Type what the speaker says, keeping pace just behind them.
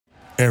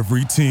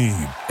Every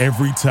team,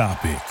 every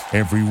topic,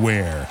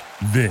 everywhere.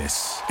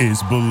 This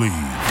is Believe.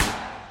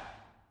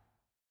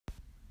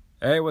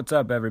 Hey, what's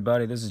up,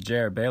 everybody? This is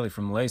Jared Bailey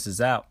from Laces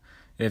Out.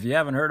 If you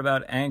haven't heard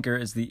about Anchor,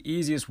 it's the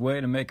easiest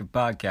way to make a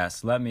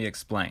podcast. Let me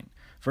explain.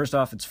 First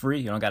off, it's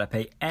free. You don't got to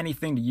pay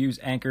anything to use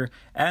Anchor,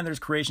 and there's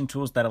creation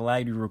tools that allow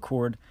you to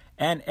record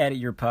and edit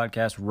your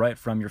podcast right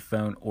from your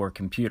phone or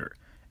computer.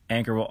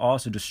 Anchor will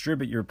also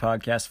distribute your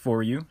podcast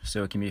for you,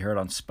 so it can be heard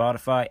on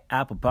Spotify,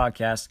 Apple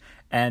Podcasts,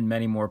 and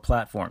many more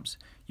platforms.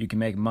 You can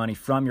make money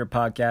from your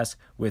podcast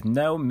with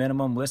no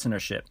minimum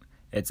listenership.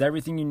 It's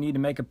everything you need to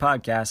make a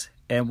podcast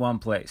in one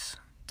place.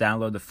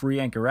 Download the free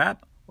Anchor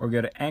app or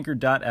go to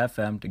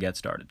anchor.fm to get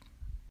started.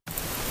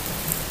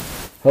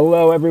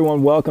 Hello,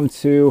 everyone. Welcome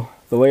to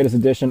the latest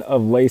edition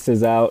of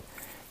Laces Out.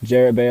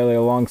 Jared Bailey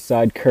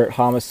alongside Kurt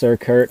Homiser.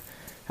 Kurt,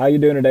 how you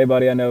doing today,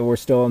 buddy? I know we're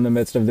still in the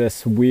midst of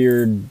this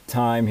weird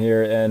time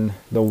here in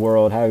the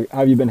world. How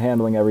have you been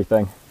handling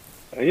everything?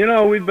 You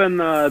know, we've been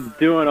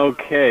doing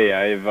okay.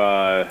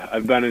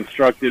 I've been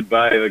instructed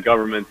by the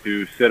government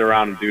to sit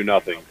around and do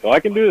nothing. So I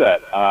can do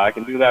that.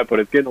 But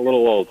it's getting a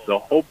little old. So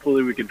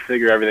hopefully we can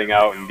figure everything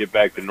out and get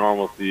back to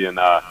normalcy and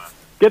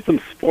get some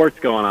sports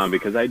going on,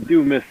 because I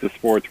do miss the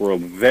sports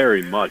world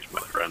very much, my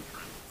friend.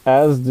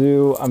 As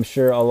do, I'm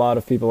sure, a lot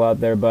of people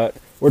out there. But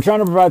we're trying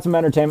to provide some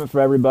entertainment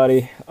for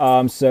everybody.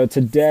 So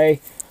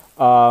today,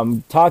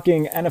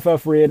 talking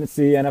NFL free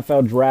agency,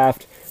 NFL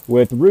draft,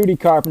 with Rudy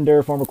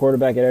Carpenter, former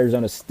quarterback at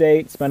Arizona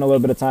State. Spent a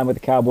little bit of time with the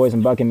Cowboys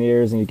and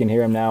Buccaneers, and you can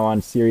hear him now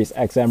on Sirius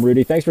XM.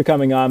 Rudy, thanks for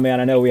coming on, man.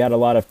 I know we had a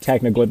lot of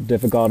technical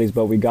difficulties,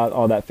 but we got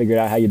all that figured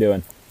out. How you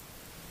doing?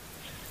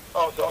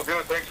 Oh, it's all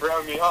good. Thanks for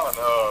having me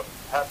on.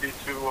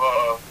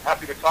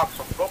 Happy to talk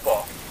some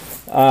football.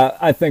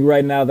 I think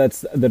right now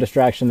that's the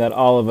distraction that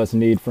all of us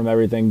need from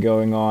everything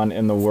going on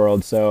in the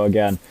world. So,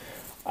 again,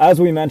 as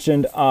we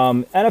mentioned,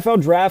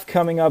 NFL draft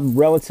coming up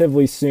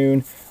relatively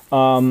soon.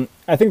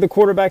 I think the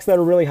quarterbacks that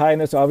are really high in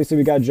this, obviously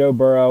we got Joe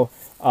Burrow,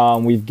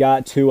 we've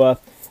got Tua.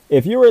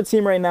 If you were a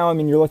team right now, I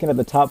mean, you're looking at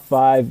the top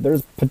five.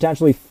 There's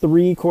potentially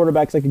 3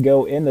 quarterbacks that could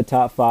go in the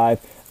top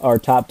 5 or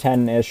top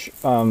 10-ish,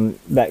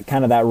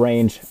 that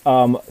range.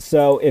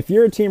 So if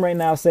you're a team right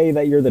now, say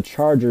that you're the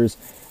Chargers,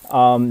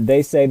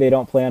 they say they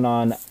don't plan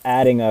on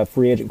adding a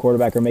free agent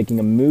quarterback or making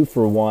a move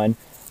for one.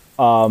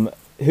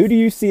 Who do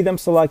you see them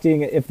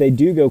selecting if they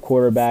do go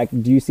quarterback?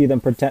 Do you see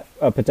them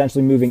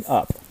potentially moving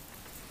up?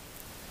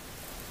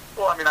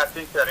 Well, I mean, I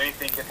think that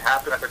anything can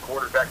happen at the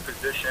quarterback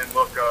position.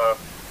 Look,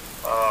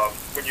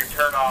 when you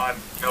turn on,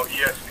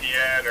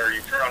 ESPN, or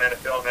you turn on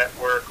NFL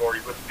Network, or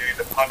you listen to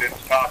the pundits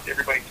talk,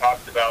 everybody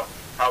talks about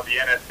how the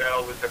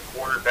NFL is a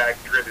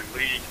quarterback-driven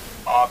league.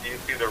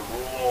 Obviously, the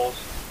rules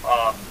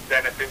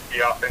benefit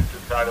the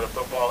offensive side of the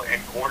football and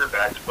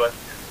quarterbacks, but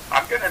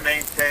I'm going to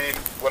maintain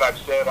what I've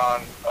said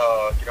on,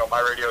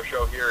 my radio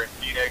show here in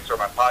Phoenix, or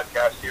my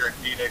podcast here in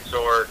Phoenix,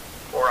 or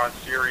on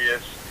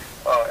Sirius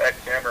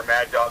XM or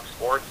Mad Dog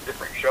Sports,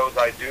 different shows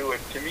I do.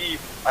 And to me,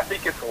 I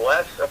think it's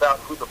less about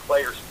who the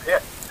players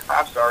pick.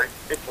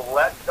 It's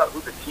less about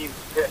who the teams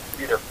pick to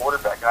be their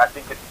quarterback. And I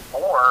think it's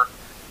more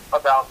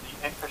about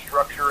the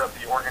infrastructure of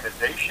the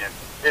organization.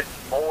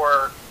 It's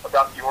more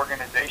about the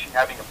organization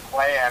having a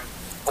plan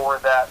for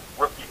that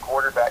rookie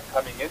quarterback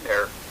coming in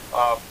there.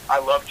 I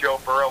love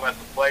Joe Burrow as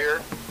a player.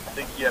 I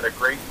think he had a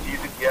great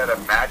season. He had a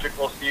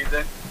magical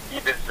season. He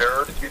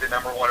deserves to be the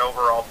number 1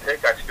 overall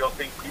pick. I still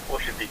think people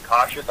should be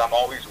cautious. I'm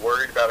always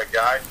worried about a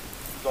guy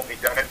who's only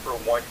done it for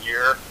 1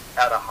 year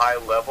at a high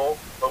level.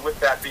 But with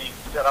that being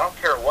said, I don't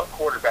care what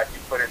quarterback you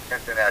put in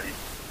Cincinnati.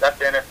 That's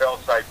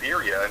NFL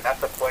Siberia, and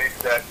that's a place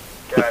that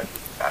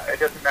it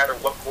doesn't matter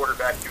what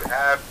quarterback you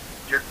have,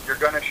 you're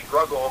going to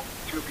struggle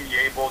to be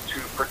able to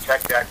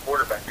protect that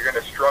quarterback. You're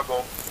going to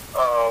struggle.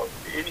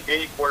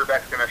 Any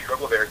quarterback's going to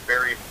struggle there. It's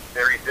very,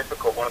 very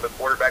difficult. One of the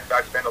quarterbacks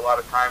I spend a lot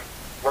of time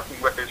working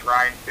with is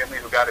Ryan Finley,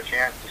 who got a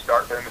chance to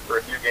start for him for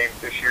a few games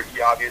this year.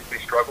 He obviously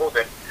struggled,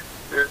 and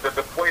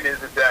the point is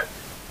that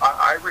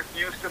I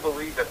refuse to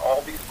believe that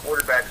all these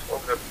quarterbacks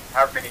over the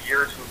however many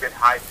years who've been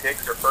high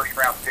picks or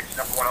first-round picks,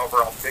 number 1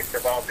 overall picks,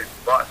 have all been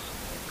busts.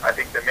 I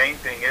think the main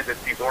thing is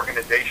it's these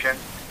organizations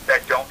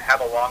that don't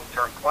have a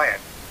long-term plan.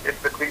 It's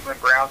the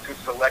Cleveland Browns who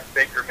select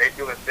Baker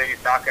Mayfield and say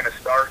he's not going to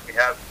start. We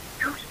have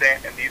Drew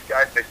Stanton and these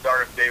guys, they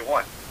start on day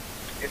 1.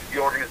 It's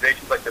the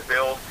organizations like the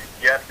Bills.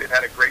 Yes, they've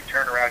had a great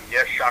turnaround.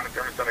 Yes, Sean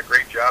McDermott's done a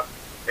great job.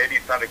 Maybe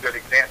it's not a good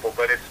example,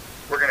 but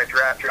we're going to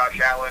draft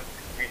Josh Allen.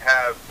 We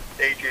have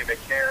A.J.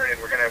 McCarron, and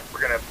we're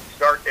gonna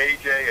start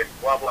A.J. and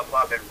blah blah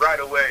blah. Then right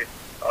away,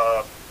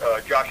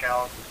 Josh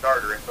Allen's the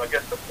starter. And so I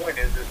guess the point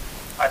is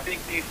I think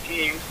these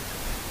teams,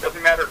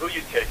 doesn't matter who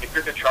you take. If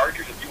you're the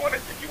Chargers, if you want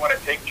to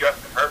take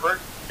Justin Herbert,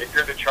 if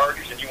you're the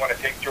Chargers and you want to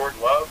take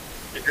Jordan Love,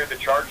 if you're the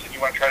Chargers and you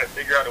want to try to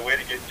figure out a way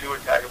to get Tua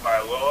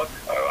Tagovailoa,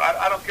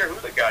 I don't care who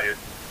the guy is.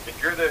 If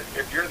you're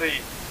the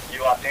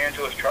Los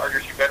Angeles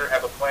Chargers, you better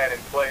have a plan in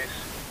place,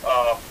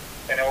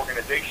 an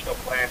organizational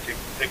plan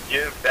to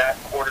give that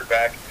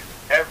quarterback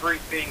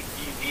everything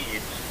he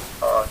needs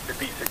to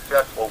be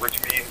successful, which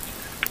means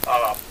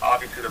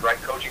obviously the right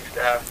coaching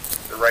staff,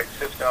 the right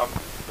system,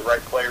 the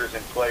right players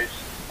in place,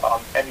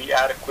 and the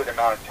adequate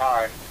amount of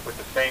time with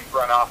the same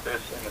front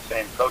office and the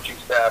same coaching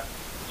staff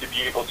to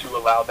be able to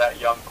allow that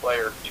young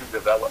player to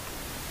develop.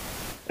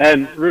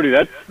 And Rudy,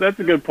 that's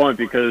a good point,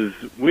 because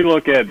we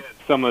look at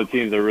some of the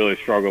teams that really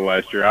struggled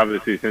last year.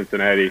 Obviously,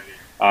 Cincinnati,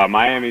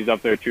 Miami's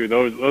up there too.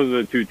 Those are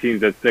the two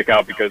teams that stick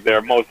out because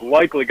they're most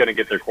likely going to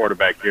get their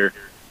quarterback here.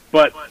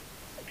 But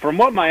from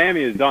what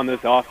Miami has done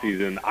this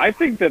offseason, I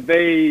think that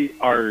they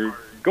are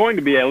going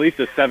to be at least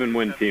a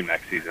 7-win team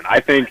next season. I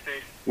think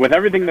with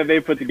everything that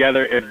they've put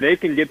together, if they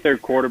can get their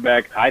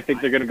quarterback, I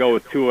think they're going to go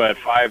with Tua at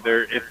 5.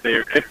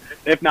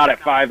 If not at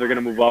 5, they're going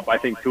to move up. I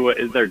think Tua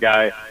is their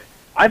guy.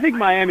 I think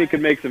Miami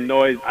could make some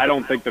noise. I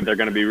don't think that they're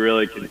going to be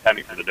really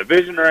contending for the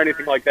division or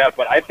anything like that,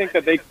 but I think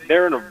that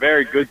they're in a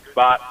very good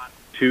spot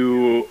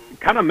to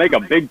kind of make a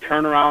big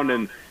turnaround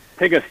and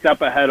take a step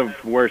ahead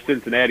of where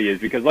Cincinnati is,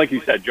 because like you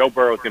said, Joe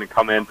Burrow is going to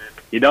come in.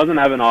 He doesn't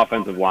have an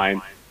offensive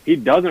line. He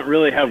doesn't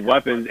really have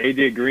weapons.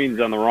 A.J. Green's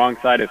on the wrong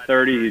side of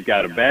 30. He's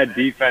got a bad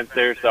defense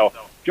there. So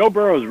Joe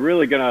Burrow is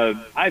really going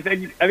to – I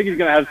think he's going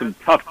to have some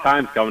tough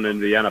times coming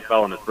into the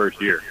NFL in his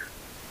first year.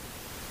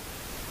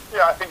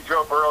 Yeah, I think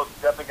Joe Burrow's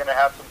definitely going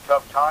to have some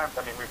tough times.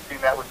 I mean, we've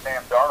seen that with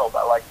Sam Darnold.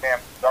 I like Sam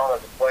Darnold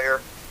as a player.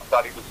 I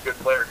thought he was a good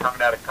player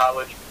coming out of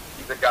college.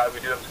 He's a guy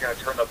we knew that was going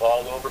to turn the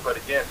ball over. But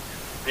again,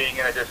 being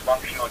in a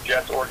dysfunctional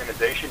Jets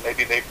organization,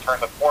 maybe they've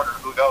turned the corner.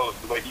 Who knows?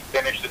 The way he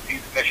finished the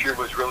season this year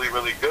was really,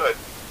 really good.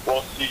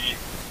 We'll see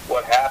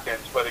what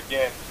happens. But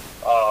again,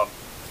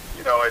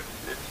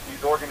 it's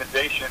these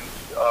organizations,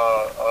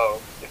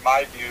 in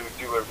my view,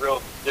 do a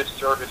real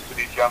disservice to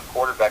these young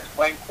quarterbacks.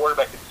 Playing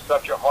quarterback is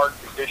such a hard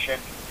position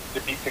to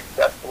be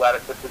successful at.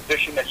 It's a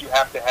position that you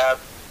have to have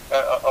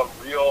a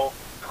real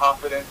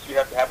confidence, you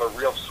have to have a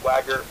real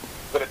swagger,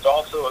 but it's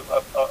also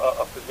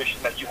a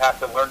position that you have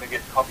to learn to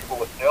get comfortable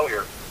with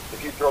failure.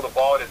 If you throw the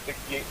ball at a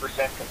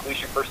 68%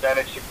 completion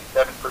percentage,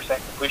 67%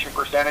 completion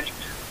percentage,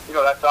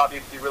 that's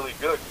obviously really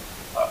good.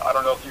 I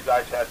don't know if you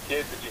guys had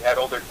kids, if you had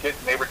older kids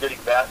and they were getting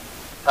that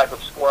type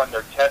of score on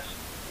their tests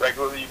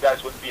regularly, you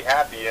guys wouldn't be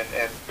happy.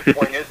 And the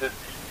point is it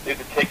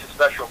takes a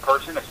special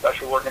person, a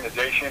special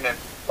organization, and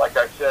like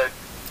I said,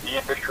 the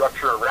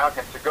infrastructure around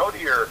him. To go to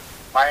your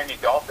Miami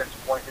Dolphins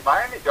point, the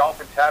Miami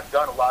Dolphins have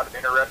done a lot of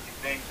interesting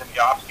things in the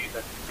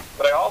offseason,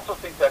 but I also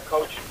think that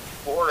Coach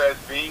Flores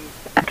being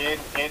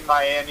in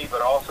Miami,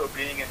 but also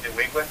being in New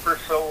England for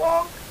so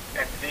long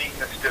and seeing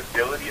the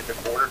stability at the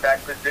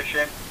quarterback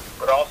position,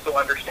 but also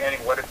understanding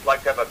what it's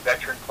like to have a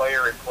veteran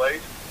player in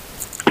place,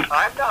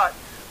 I'm not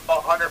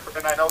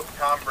 100%. I know it's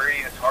Tom Brady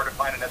and it's hard to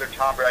find another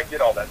Tom Brady. I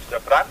get all that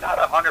stuff, but I'm not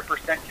 100%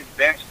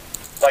 convinced,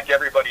 like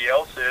everybody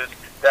else is,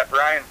 that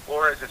Brian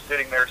Flores is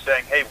sitting there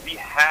saying, hey, we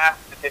have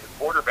to take a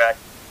quarterback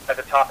at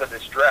the top of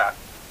this draft.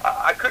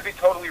 I could be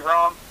totally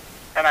wrong,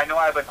 and I know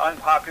I have an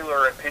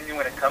unpopular opinion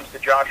when it comes to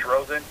Josh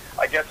Rosen.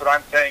 I guess what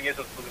I'm saying is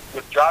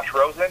with Josh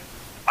Rosen,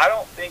 I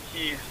don't think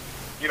he's,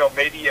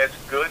 maybe as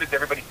good as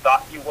everybody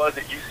thought he was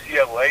at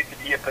UCLA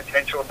to be a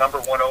potential number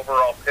 1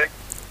 overall pick,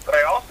 but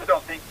I also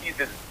don't think he's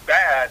as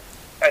bad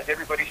as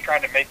everybody's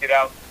trying to make it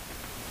out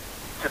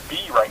to be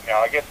right now.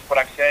 I guess what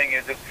I'm saying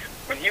is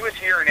when he was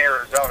here in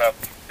Arizona,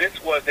 it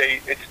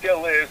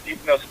still is,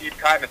 even though Steve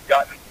Keim has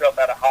gotten himself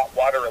out of hot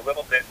water a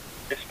little bit,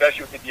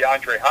 especially with the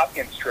DeAndre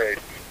Hopkins trade.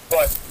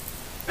 But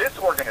this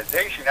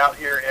organization out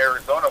here in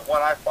Arizona,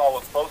 one I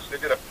follow closely,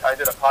 I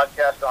did a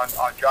podcast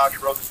on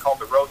Josh Rosen called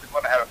The Rosen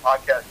One. I had a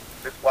podcast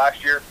this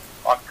last year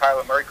on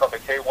Kyler Murray called the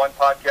K1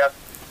 podcast.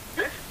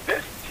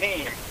 This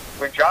team,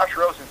 when Josh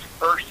Rosen's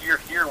first year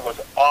here, was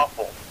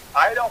awful.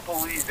 I don't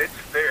believe it's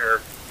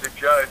fair to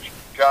judge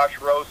Josh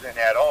Rosen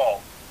at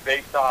all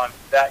based on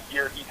that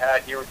year he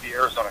had here with the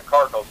Arizona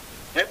Cardinals.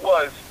 It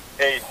was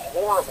a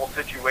horrible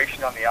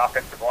situation on the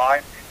offensive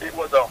line. It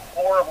was a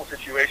horrible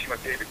situation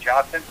with David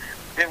Johnson.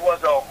 It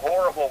was a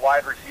horrible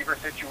wide receiver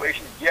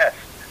situation. Yes,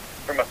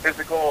 from a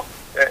physical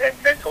and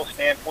mental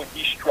standpoint,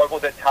 he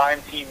struggled at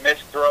times. He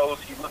missed throws.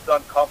 He looked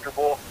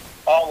uncomfortable,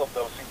 all of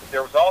those things. But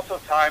there was also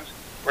times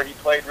where he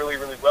played really,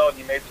 really well, and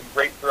he made some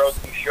great throws,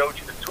 and he showed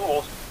you the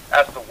tools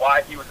as to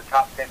why he was a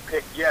top 10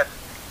 pick. Yes,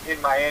 in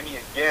Miami,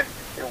 again,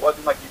 it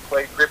wasn't like he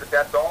played great, but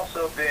that's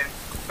also been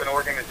an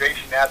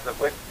organization as of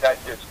with that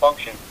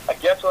dysfunction. I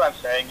guess what I'm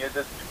saying is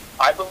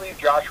I believe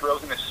Josh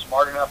Rosen is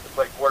smart enough to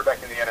play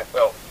quarterback in the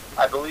NFL.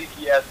 I believe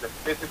he has the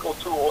physical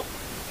tools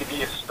to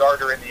be a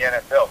starter in the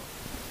NFL.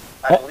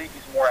 I believe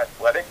he's more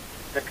athletic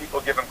than people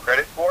give him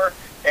credit for.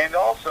 And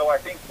also, I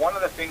think one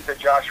of the things that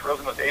Josh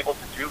Rosen was able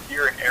to do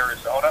here in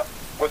Arizona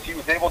was he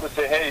was able to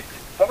say, hey,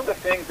 some of the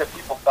things that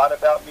people thought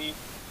about me,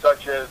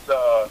 such as,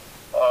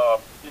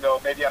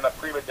 maybe I'm a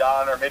prima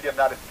donna, or maybe I'm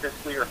not as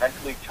physically or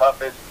mentally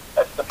tough as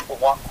some people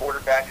want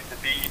quarterbacks to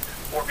be,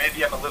 or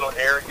maybe I'm a little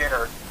arrogant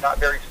or not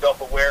very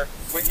self-aware.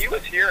 When he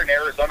was here in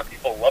Arizona,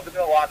 people loved him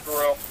in the locker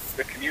room.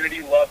 The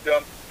community loved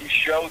him. He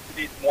showed to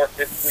be more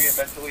physically and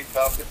mentally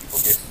tough than people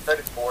give him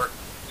credit for.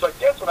 So I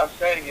guess what I'm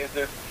saying is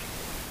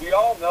we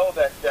all know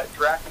that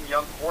drafting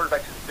young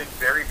quarterbacks has been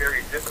very,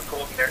 very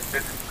difficult, and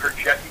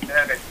projecting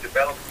them and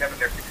developing them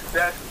and their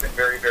success has been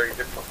very, very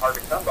difficult, hard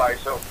to come by.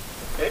 So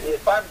maybe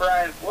if I'm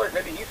Brian Flores,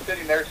 maybe he's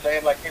sitting there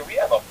saying, like, hey, we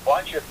have a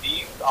bunch of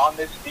needs on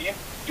this team.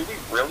 Do we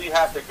really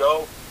have to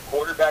go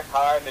quarterback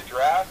high in the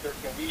draft, or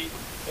can we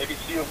maybe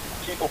see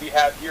people we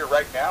have here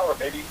right now, or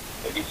maybe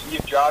see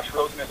if Josh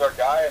Rosen is our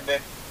guy, and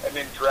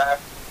then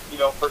draft,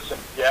 for some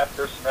depth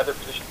or some other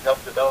positions to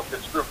help develop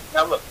this group.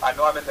 Now, look, I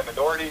know I'm in the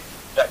minority.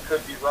 That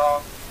could be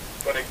wrong.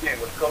 But again,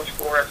 with Coach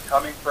Flores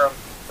coming from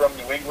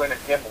New England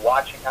and him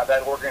watching how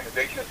that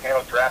organization has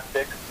handled draft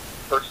picks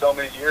for so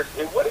many years,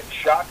 it wouldn't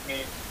shock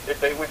me if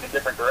they went in a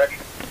different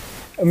direction.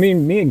 I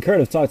mean, me and Kurt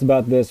have talked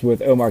about this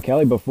with Omar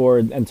Kelly before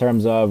in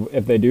terms of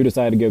if they do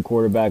decide to go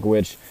quarterback,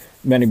 which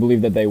many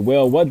believe that they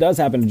will. What does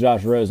happen to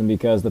Josh Rosen?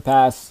 Because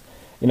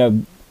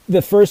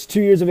the first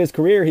 2 years of his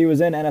career, he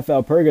was in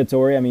NFL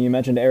purgatory. I mean, you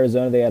mentioned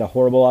Arizona. They had a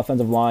horrible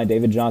offensive line.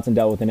 David Johnson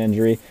dealt with an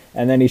injury.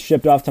 And then he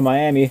shipped off to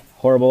Miami.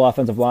 Horrible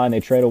offensive line. They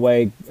trade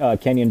away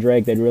Kenyon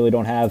Drake. They really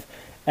don't have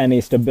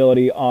any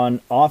stability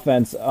on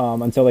offense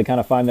until they kind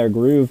of find their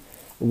groove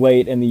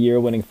late in the year,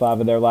 winning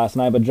 5 of their last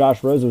 9. But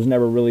Josh Rosen was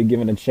never really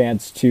given a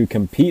chance to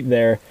compete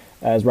there,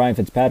 as Ryan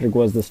Fitzpatrick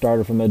was the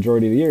starter for the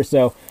majority of the year.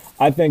 So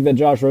I think that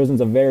Josh Rosen's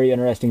a very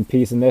interesting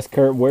piece in this.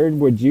 Kurt, where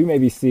would you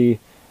maybe see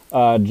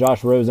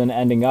Josh Rosen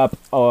ending up?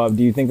 Do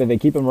you think that they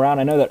keep him around?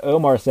 I know that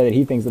Omar said that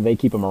he thinks that they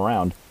keep him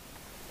around.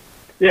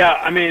 Yeah,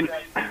 I mean,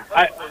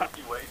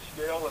 wage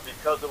scale, and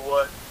because of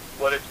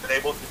what it's been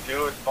able to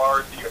do as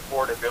far as the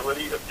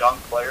affordability of young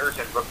players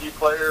and rookie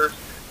players,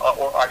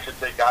 or I should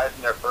say guys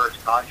in their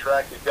first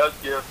contract, it does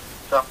give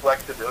some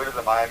flexibility to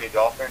the Miami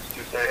Dolphins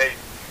to say, hey,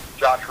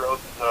 Josh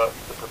Rosen's a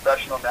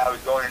professional now.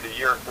 He's going into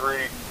year 3.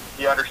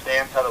 He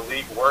understands how the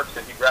league works,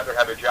 and he'd rather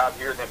have a job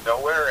here than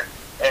nowhere,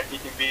 and he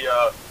can be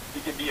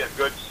a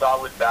good,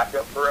 solid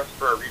backup for us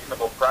for a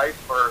reasonable price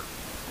for,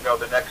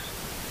 the next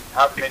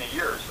however many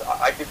years.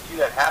 I can see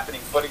that happening.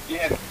 But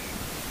again,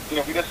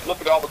 we just look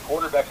at all the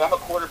quarterbacks. I'm a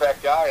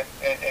quarterback guy,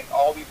 and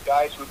all these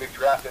guys who've been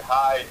drafted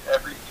high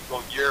every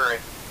single year,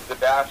 and the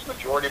vast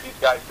majority of these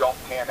guys don't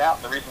pan out.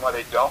 And the reason why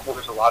they don't, well,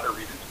 there's a lot of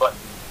reasons. But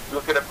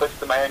look at a place,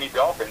 the Miami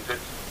Dolphins.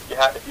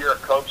 If you're a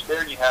coach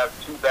there and you have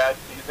 2 bad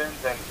seasons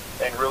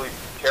and really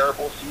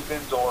terrible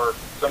seasons, or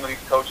some of these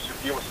coaches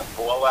who deal with some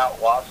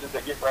blowout losses,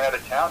 they get run out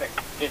of town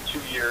in 2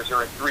 years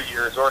or in 3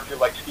 years, or if you're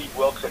like Steve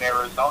Wilkes in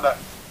Arizona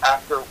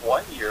after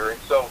 1 year. And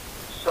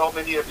so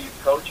many of these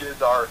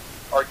coaches are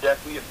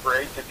definitely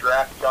afraid to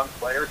draft young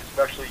players,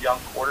 especially young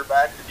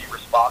quarterbacks, to be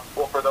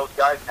responsible for those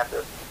guys and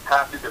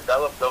have to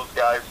develop those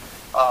guys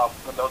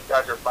when those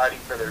guys are fighting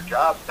for their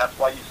jobs. That's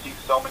why you see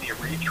so many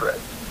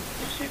retreads.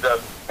 You see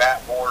the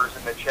Matt Moores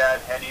and the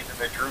Chad Hennys and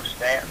the Drew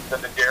Stantons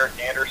and the Derek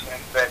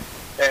Andersons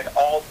and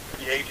all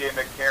the A.J.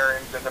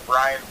 McCarrons and the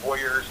Brian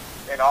Hoyers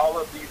and all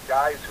of these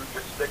guys who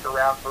just stick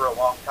around for a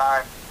long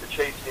time, the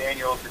Chase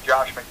Daniels, the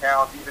Josh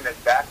McCowns, even as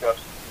backups.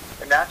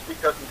 And that's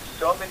because in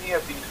so many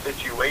of these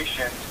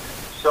situations,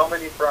 so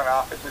many front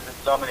offices and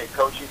so many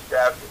coaching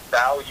staffs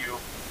value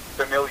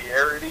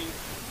familiarity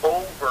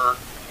over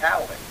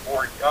talent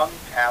or young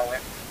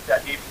talent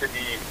that needs to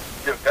be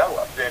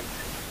developed. And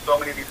so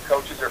many of these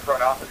coaches or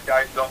front office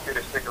guys don't get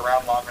to stick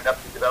around long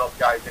enough to develop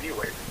guys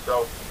anyways. And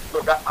so,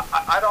 look,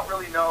 I don't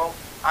really know.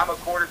 I'm a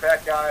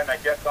quarterback guy, and I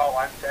guess all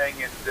I'm saying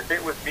is if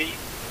it was me,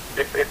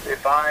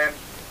 if I'm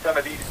some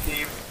of these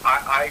teams,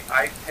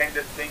 I tend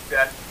to think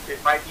that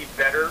it might be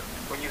better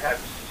when you have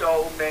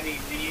so many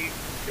needs.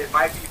 It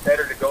might be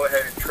better to go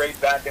ahead and trade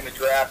back in the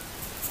draft.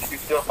 If you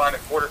still find a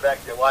quarterback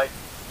you like,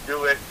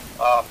 do it.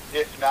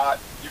 If not,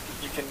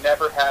 you can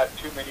never have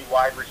too many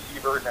wide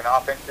receivers and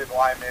offensive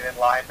linemen and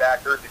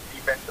linebackers and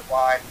defensive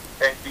line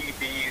and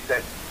DBs,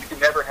 and you can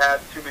never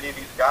have too many of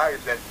these guys.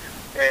 And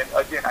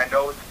again, I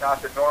know it's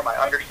not the norm. I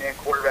understand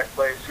quarterback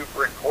play is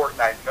super important.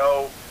 I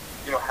know,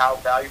 how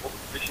valuable the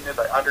position is.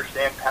 I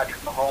understand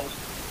Patrick Mahomes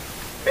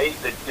made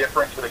the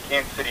difference for the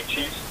Kansas City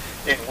Chiefs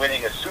in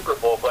winning a Super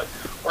Bowl, but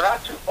we're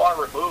not too far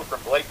removed from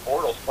Blake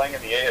Bortles playing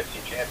in the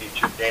AFC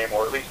Championship game,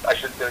 or at least I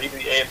shouldn't say even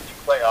the AFC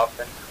playoffs.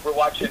 And we're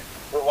watching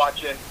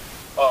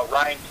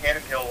Ryan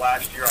Tannehill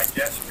last year, I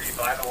guess,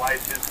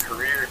 revitalize his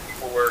career.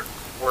 People were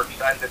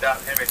excited about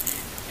him, and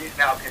he's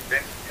now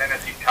convinced the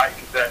Tennessee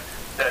Titans that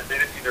they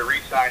just need to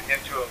re-sign him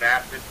to a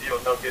massive deal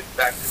and they'll get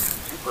back to the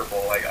Super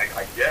Bowl,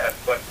 I guess.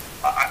 But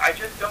I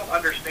just don't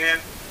understand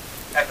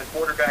as a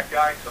quarterback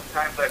guy.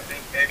 Sometimes I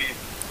think maybe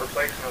we're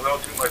placing a little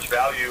too much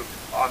value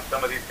on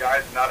some of these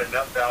guys, not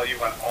enough value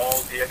on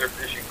all the other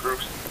position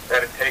groups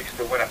that it takes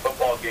to win a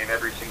football game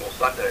every single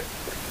Sunday.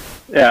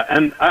 Yeah,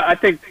 and I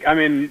think,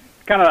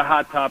 kind of the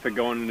hot topic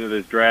going into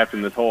this draft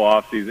and this whole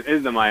offseason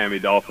is the Miami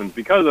Dolphins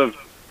because of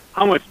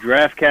how much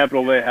draft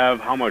capital they have,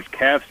 how much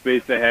cap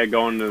space they had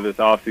going into this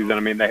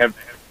offseason. They have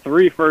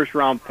 3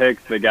 first-round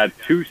picks. They got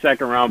 2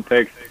 second-round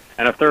picks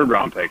and a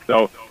third-round pick.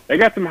 So they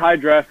got some high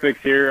draft picks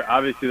here.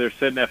 Obviously, they're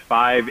sitting at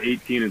 5,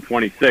 18, and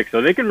 26.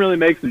 So they can really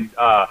make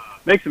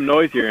some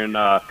noise here and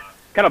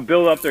kind of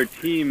build up their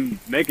team,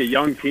 make a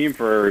young team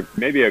for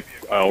maybe a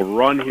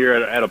run here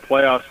at a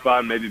playoff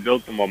spot, maybe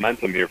build some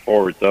momentum here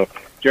forward. So,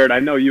 Jared,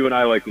 I know you and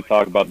I like to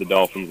talk about the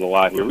Dolphins a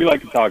lot here. We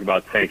like to talk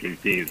about tanking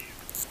teams.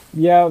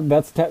 Yeah,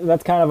 that's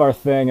kind of our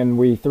thing, and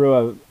we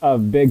threw a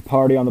big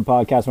party on the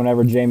podcast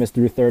whenever Jameis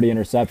threw 30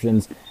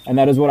 interceptions, and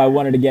that is what I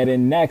wanted to get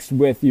in next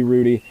with you,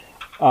 Rudy.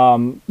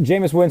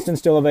 Jameis Winston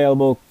still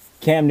available.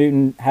 Cam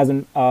Newton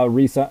hasn't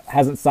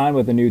signed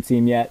with a new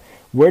team yet.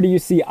 Where do you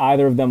see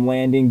either of them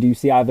landing? Do you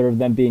see either of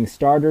them being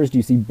starters? Do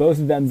you see both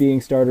of them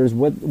being starters?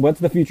 What's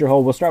the future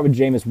hold? We'll start with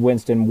Jameis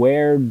Winston.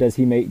 Where does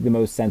he make the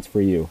most sense for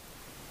you?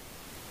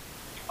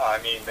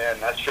 I mean, man,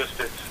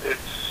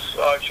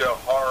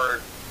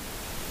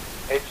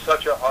 it's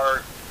such a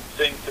hard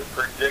thing to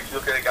predict.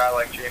 Look at a guy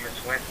like Jameis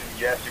Winston.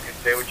 Yes, you can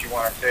say what you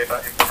want to say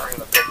about him turning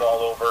the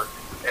football over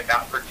and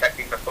not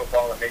protecting the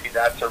football, and maybe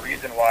that's a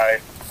reason why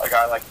a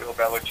guy like Bill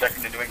Belichick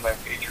and the New England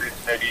Patriots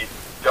maybe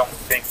don't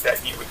think that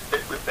he would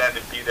fit with them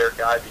and be their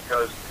guy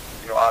because,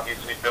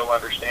 obviously Bill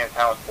understands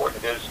how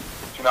important it is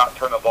to not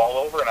turn the ball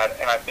over, and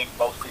I think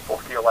most people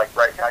feel like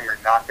right now you're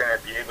not going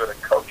to be able to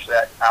coach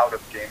that out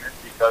of Jameis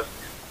because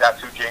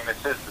that's who Jameis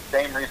is. The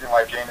same reason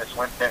why Jameis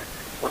Winston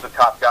was the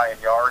top guy in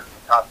yards,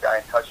 the top guy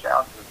in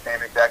touchdowns, is the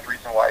same exact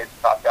reason why he's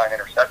the top guy in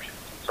interceptions.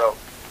 So,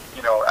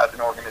 as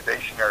an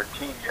organization or a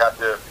team, you have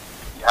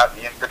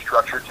the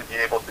infrastructure to be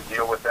able to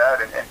deal with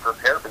that and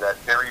prepare for that.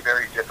 Very,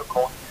 very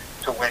difficult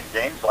to win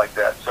games like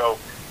that. So,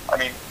 I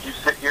mean, you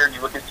sit here and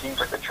you look at teams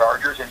like the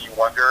Chargers and you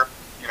wonder,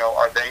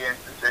 are they in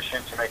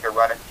position to make a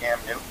run at Cam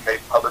Newton?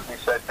 They've publicly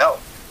said no.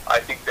 I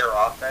think their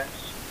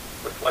offense,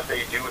 with what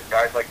they do with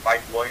guys like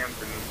Mike Williams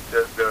and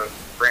the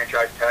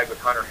franchise tag with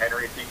Hunter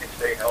Henry, if he can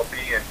stay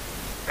healthy, and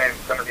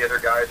some of the other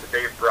guys that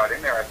they've brought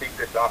in there, I think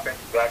this offense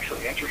is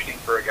actually interesting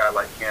for a guy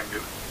like Cam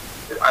Newton.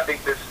 I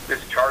think this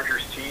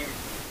Chargers team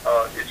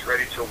is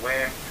ready to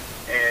win,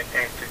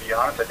 and to be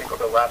honest, I think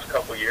over the last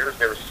couple of years,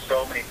 there were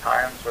so many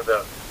times where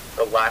the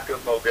lack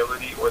of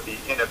mobility or the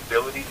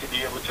inability to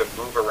be able to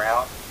move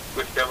around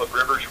with Phillip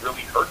Rivers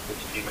really hurt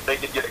this team. If they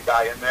could get a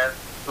guy in there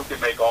who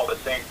can make all the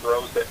same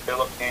throws that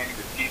Phillip can, he's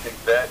a seasoned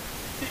vet,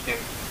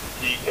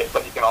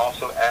 but he can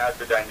also add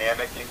the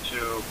dynamic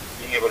into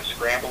being able to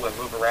scramble and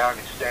move around,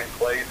 extend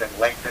plays and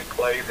lengthen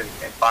plays and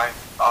find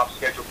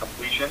off-schedule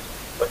completions.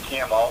 But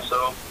Cam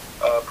also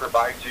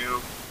provides you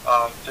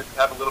to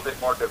have a little bit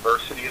more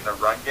diversity in the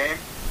run game.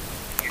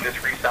 You just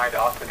re-signed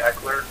Austin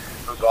Eckler,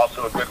 who's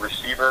also a good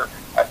receiver.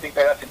 I think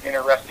that's an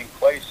interesting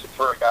place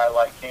for a guy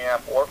like Cam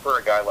or for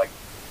a guy like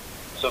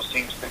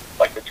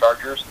like the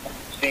Chargers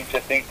seem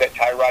to think that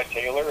Tyrod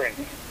Taylor and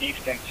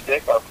Easton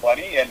Stick are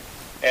plenty,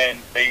 and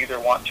they either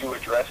want to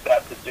address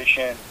that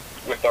position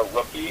with a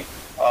rookie.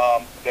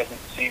 Doesn't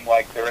seem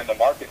like they're in the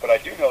market, but I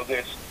do know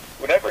this.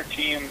 Whatever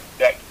team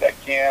that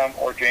Cam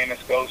or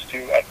Jameis goes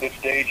to at this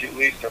stage, at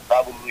least, they're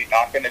probably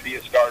not going to be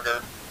a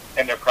starter,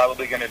 and they're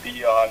probably going to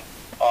be on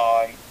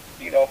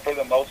for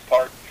the most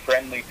part,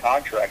 friendly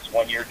contracts,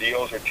 1-year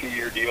deals or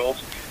 2-year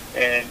deals.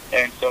 And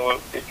so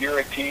if you're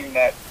a team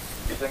that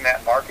is in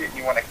that market and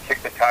you want to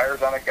kick the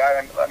tires on a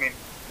guy, I mean,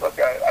 look,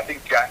 I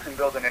think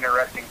Jacksonville's an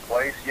interesting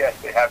place. Yes,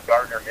 they have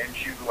Gardner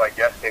Minshew, who I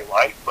guess they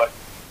like, but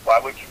why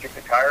would you kick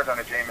the tires on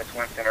a Jameis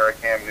Winston or a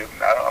Cam Newton?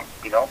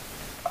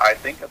 I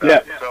think about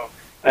it. So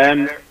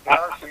there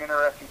are some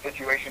interesting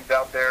situations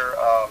out there,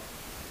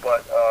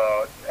 but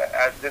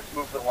as this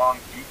moves along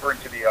deeper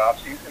into the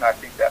offseason, I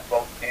think that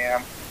both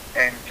Cam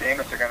and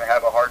Jameis are going to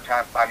have a hard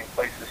time finding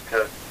places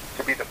to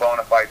be the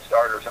bona fide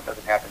starters if it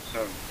doesn't happen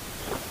soon.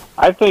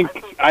 I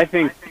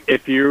think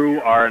if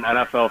you are an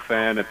NFL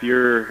fan, if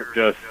you're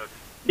just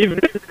even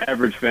an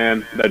average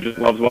fan that just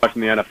loves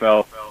watching the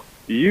NFL,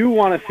 you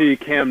want to see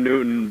Cam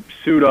Newton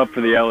suit up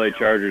for the LA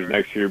Chargers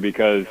next year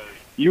because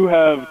you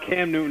have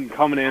Cam Newton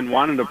coming in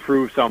wanting to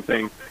prove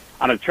something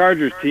on a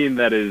Chargers team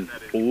that is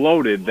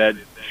loaded, that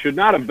should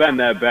not have been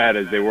that bad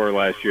as they were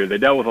last year. They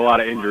dealt with a lot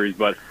of injuries,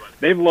 but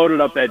they've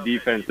loaded up that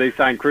defense. They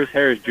signed Chris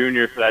Harris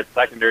Jr. for that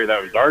secondary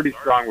that was already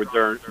strong with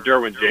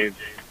Derwin James.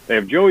 They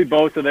have Joey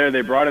Bosa there.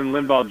 They brought in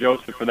Linval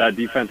Joseph for that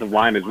defensive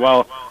line as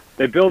well.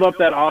 They build up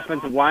that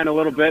offensive line a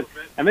little bit,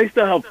 and they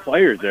still have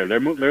players there. They're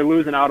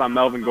losing out on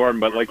Melvin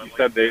Gordon, but like you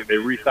said, they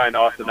re-signed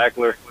Austin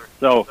Eckler.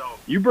 So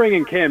you bring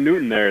in Cam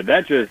Newton there,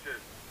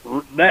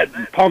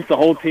 that pumps the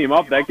whole team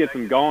up. That gets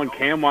them going.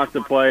 Cam wants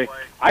to play.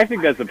 I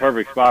think that's the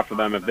perfect spot for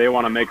them if they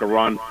want to make a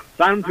run.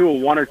 Sign him to a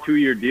 1 or 2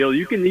 year deal.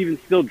 You can even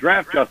still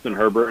draft Justin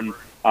Herbert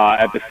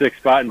at the 6th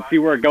spot and see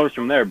where it goes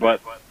from there.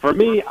 But for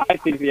me, I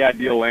think the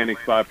ideal landing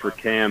spot for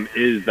Cam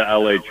is the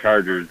LA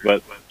Chargers.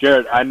 But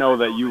Jared, I know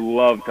that you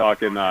love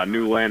talking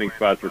new landing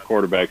spots for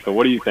quarterbacks. So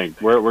what do you think?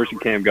 Where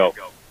should Cam go?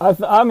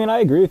 I mean, I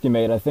agree with you,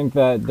 mate. I think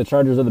that the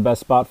Chargers are the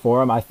best spot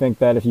for him. I think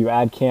that if you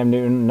add Cam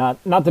Newton,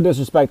 not to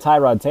disrespect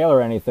Tyrod Taylor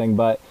or anything,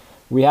 but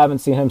we haven't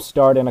seen him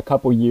start in a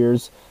couple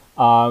years.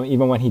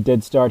 Even when he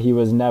did start, he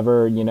was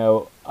never,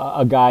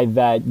 a guy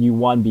that you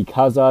won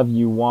because of.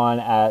 You won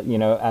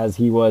as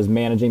he was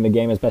managing the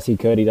game as best he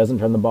could. He doesn't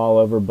turn the ball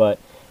over, but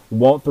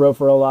won't throw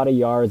for a lot of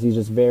yards.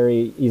 He's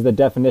the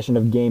definition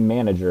of game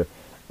manager.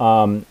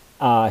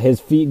 His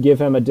feet give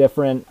him a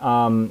different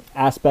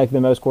aspect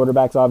than most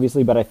quarterbacks,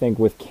 obviously, but I think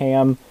with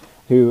Cam,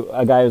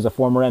 a guy who's a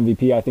former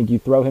MVP. I think you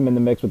throw him in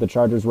the mix with the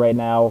Chargers right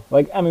now.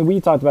 Like, I mean,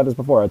 we talked about this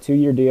before, a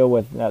 2-year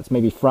deal that's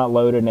maybe front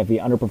loaded, and if he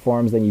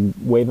underperforms, then you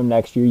waive him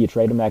next year, you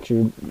trade him next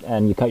year,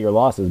 and you cut your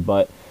losses.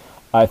 But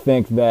I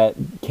think that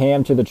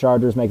Cam to the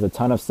Chargers makes a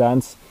ton of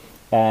sense.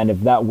 And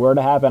if that were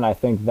to happen, I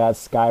think that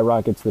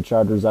skyrockets the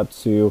Chargers up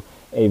to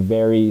a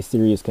very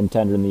serious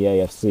contender in the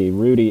AFC.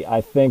 Rudy, I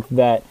think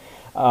that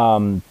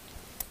when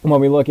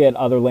we look at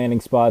other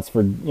landing spots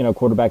for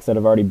quarterbacks that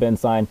have already been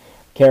signed,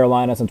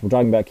 Carolina, since we're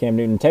talking about Cam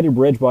Newton, Teddy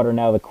Bridgewater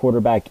now the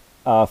quarterback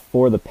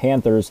for the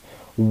Panthers.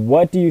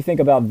 What do you think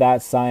about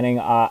that signing?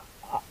 I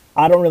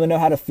don't really know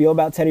how to feel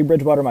about Teddy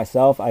Bridgewater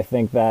myself. I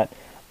think that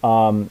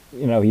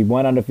he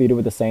went undefeated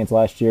with the Saints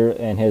last year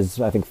in his,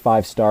 I think,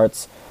 5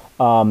 starts.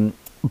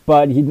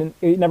 But he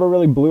never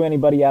really blew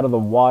anybody out of the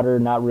water,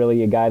 not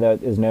really a guy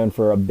that is known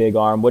for a big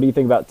arm. What do you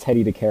think about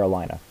Teddy to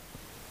Carolina?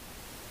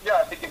 Yeah,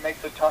 I think it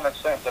makes a ton of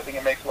sense. I think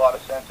it makes a lot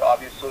of sense.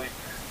 Obviously,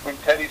 when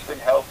Teddy's been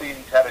healthy and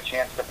he's had a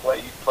chance to play,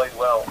 he's played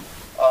well.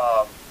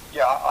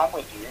 Yeah, I'm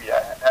with you.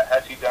 Yeah,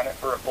 has he done it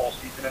for a full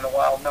season in a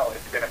while? No.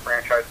 Has he been a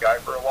franchise guy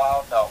for a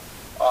while? No.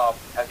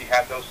 Has he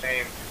had those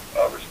same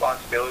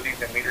responsibilities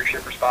and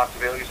leadership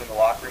responsibilities in the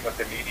locker room with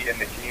the media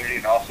and the community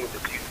and also with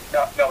the team?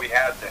 No, he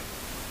hasn't.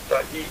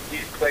 But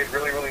he's played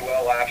really, really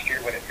well last year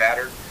when it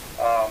mattered.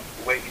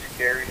 The way he's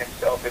carried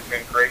himself has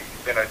been great.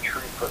 He's been a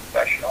true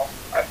professional.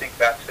 I think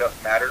that stuff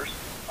matters.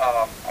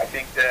 I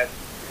think that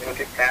when you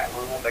look at Matt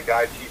Rule and the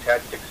guys he's had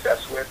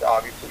success with,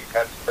 obviously he's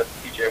had success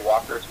with P.J.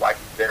 Walker, is why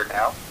he's there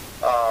now.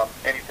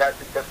 And he's had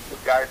success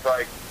with guys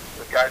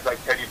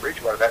like Teddy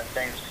Bridgewater, that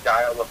same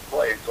style of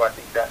play. So I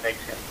think that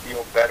makes him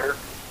feel better.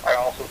 I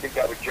also think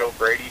that with Joe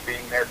Brady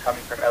being there,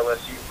 coming from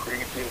LSU,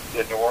 previously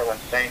to the New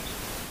Orleans Saints,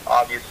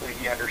 obviously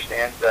he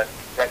understands that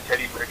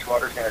Teddy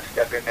Bridgewater is going to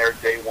step in there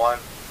day one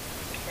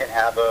and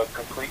have a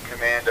complete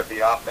command of the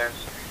offense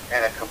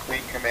and a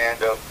complete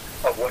command of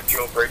what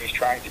Joe Brady's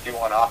trying to do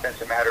on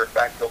offense. As a matter of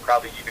fact, he'll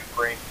probably even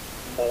bring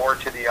more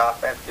to the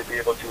offense to be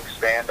able to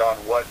expand on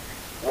what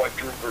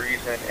Drew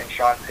Brees and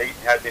Sean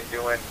Payton had been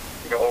doing,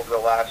 over the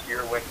last year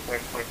when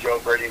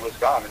Joe Brady was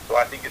gone. And so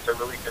I think it's a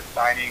really good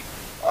signing.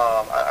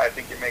 I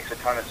think it makes a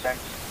ton of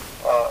sense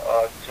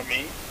to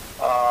me.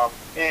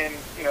 And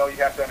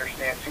you have to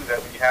understand too that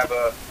when you have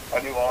a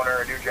new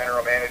owner, a new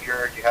general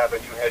manager, you have a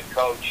new head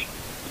coach,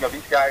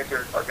 these guys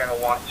are going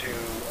to want to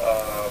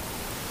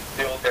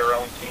build their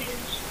own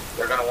teams.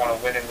 They're going to want to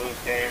win and lose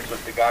games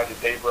with the guys that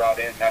they brought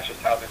in. That's just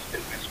how this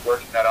business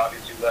works. And that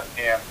obviously left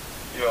Cam,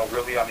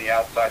 really on the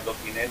outside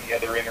looking in. The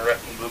other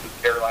interesting move with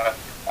Carolina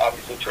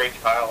obviously trades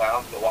Kyle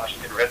Allen to the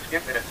Washington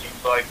Redskins, and it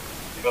seems like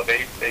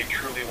they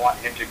truly want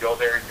him to go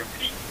there and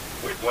compete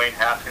with Dwayne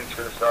Haskins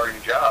for the starting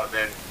job.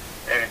 And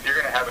if you're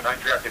going to have an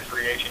undrafted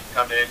free agent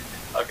come in,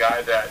 a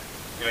guy that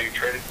you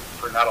traded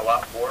for not a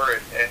lot for,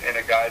 and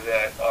a guy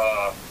that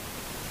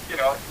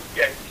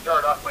he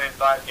started off playing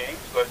 5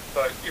 games, but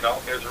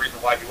there's a reason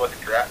why he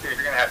wasn't drafted. If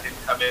you're going to have him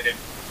come in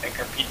and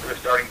compete for the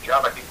starting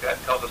job, I think that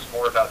tells us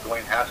more about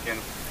Dwayne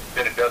Haskins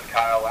than it does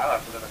Kyle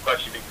Allen. So then the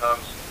question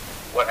becomes,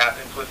 what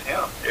happens with him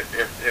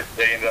if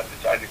they end up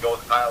deciding to go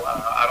with Kyle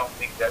Allen? I don't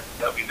think that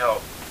we know.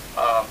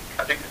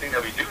 I think the thing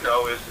that we do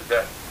know is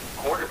that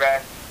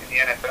quarterback in the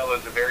NFL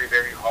is a very,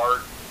 very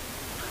hard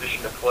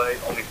position to play.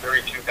 Only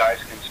 32 guys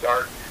can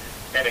start.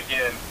 And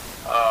again,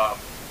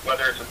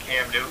 whether it's with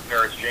Cam Newton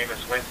or it's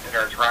Jameis Winston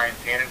or it's Ryan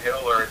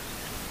Tannehill or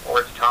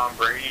it's Tom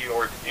Brady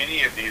or it's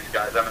any of these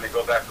guys, I'm going to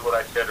go back to what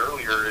I said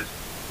earlier, is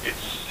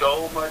it's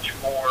so much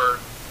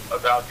more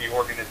about the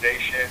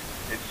organization.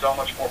 It's so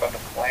much more about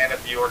the plan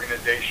of the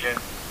organization.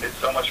 It's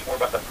so much more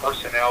about the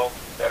personnel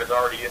that is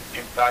already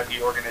inside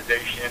the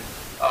organization.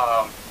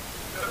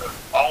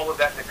 All of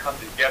that to come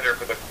together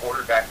for the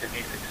quarterback to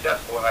be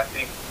successful. And I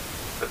think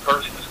the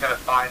person who's going to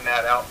find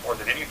that out more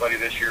than anybody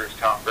this year is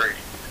Tom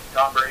Brady.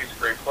 Tom Brady's a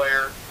great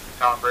player.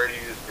 Tom Brady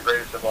is the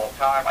greatest of all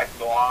time. I can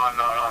go on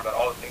and on about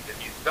all the things that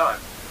he's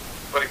done.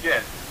 But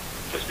again,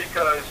 just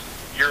because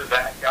you're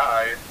that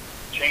guy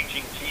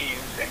changing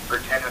teams and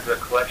pretending it's a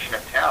collection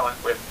of talent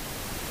with,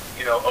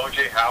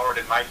 O.J. Howard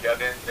and Mike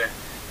Evans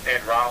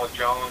and Ronald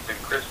Jones and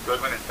Chris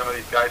Goodwin and some of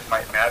these guys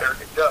might matter.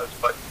 It does.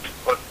 But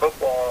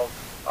football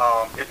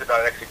is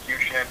about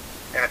execution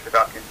and it's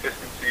about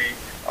consistency.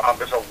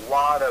 There's a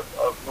lot of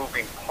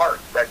moving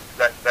parts that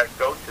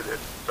go to this.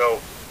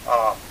 So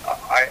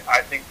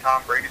I think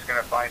Tom Brady's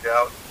going to find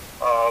out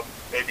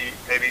maybe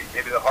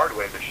the hard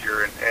way this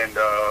year, and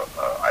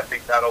I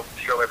think that'll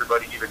show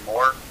everybody even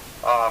more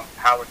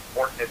how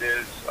important it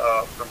is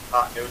from a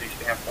continuity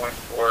standpoint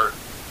for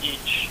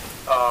each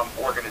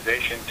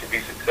organization to be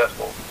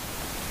successful.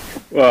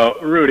 Well,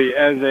 Rudy,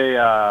 as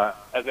a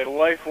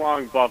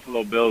lifelong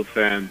Buffalo Bills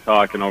fan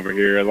talking over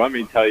here, let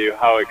me tell you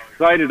how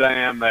excited I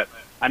am that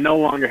I no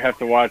longer have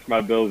to watch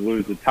my Bills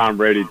lose to Tom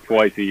Brady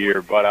twice a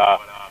year. But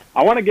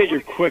I want to get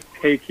your quick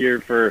take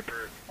here for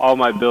all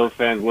my Bills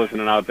fans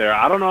listening out there.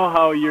 I don't know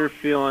how you're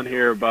feeling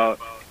here about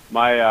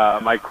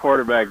my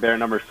quarterback there,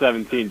 number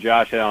 17,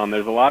 Josh Allen.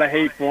 There's a lot of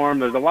hate for him.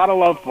 There's a lot of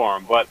love for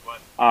him. But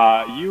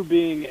you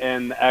being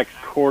an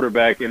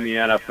ex-quarterback in the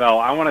NFL,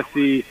 I want to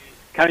see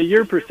kind of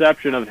your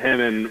perception of him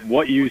and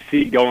what you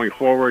see going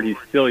forward. He's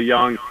still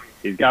young.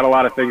 He's got a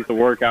lot of things to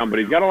work on, but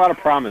he's got a lot of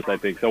promise, I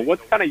think. So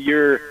what's kind of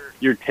your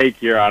take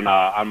here on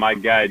my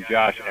guy,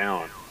 Josh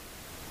Allen?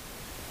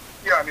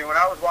 Yeah, I mean, when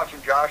I was watching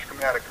Josh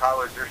coming out of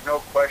college, there's no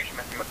question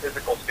that from a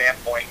physical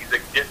standpoint, he's a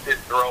gifted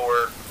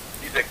thrower.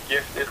 He's a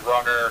gifted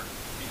runner.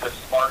 He's a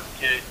smart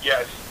kid.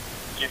 Yes,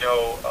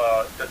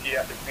 does he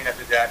have to clean up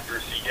his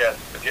accuracy? Yes.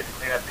 Does he have to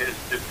clean up his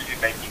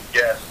decision-making?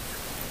 Yes.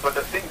 But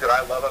the thing that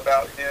I love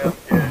about him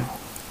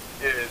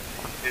is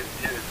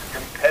his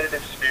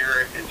competitive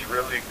spirit is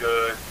really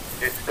good.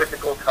 His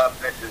physical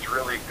toughness is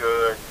really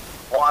good.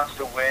 Wants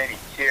to win. He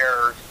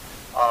cares.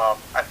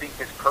 I think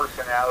his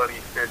personality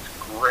fits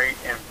great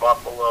in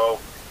Buffalo.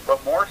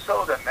 But more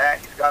so than that,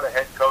 he's got a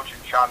head coach in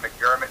Sean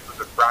McDermott,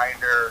 who's a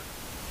grinder,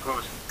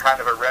 who's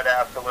kind of a red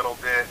ass a little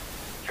bit.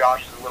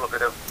 Josh is a little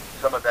bit of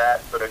some of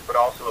that, but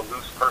also a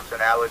loose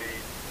personality.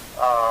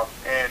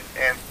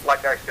 And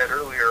like I said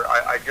earlier,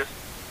 I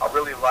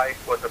really like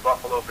what the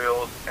Buffalo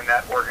Bills and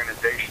that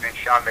organization and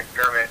Sean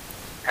McDermott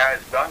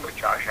has done with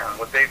Josh Allen.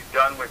 What they've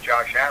done with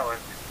Josh Allen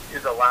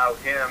is allow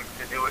him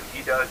to do what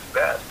he does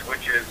best,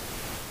 which is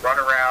run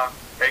around,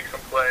 make some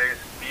plays,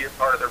 be a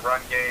part of the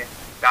run game,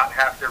 not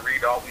have to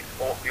read all these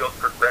full field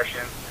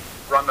progressions,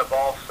 run the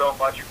ball so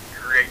much you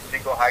can create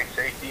single high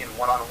safety and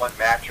one-on-one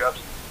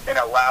matchups, and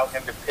allow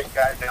him to pick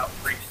guys out,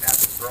 free snap,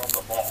 and throw him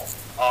the ball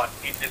on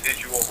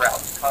individual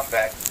routes,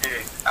 comebacks,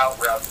 digs, out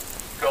routes,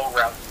 go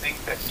routes, things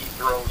that he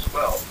throws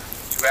well.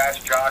 You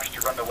ask Josh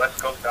to run the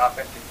West Coast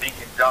offense and dink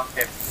and dunk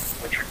and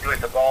matriculate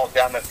the ball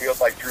down the field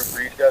like Drew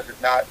Brees does.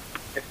 It's not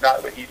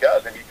what he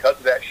does. And because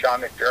of that,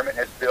 Sean McDermott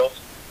has built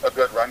a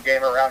good run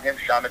game around him.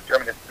 Sean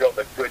McDermott has built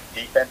a good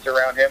defense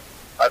around him.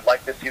 I'd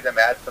like to see them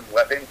add some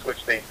weapons,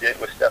 which they did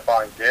with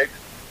Stephon Diggs,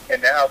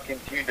 and now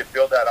continue to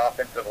build that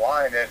offensive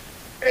line.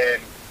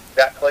 And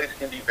that place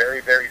can be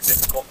very, very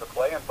difficult to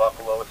play in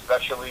Buffalo,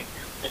 especially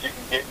if you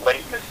can get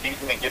late in the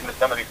season and get into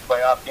some of these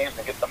playoff games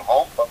and get some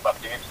home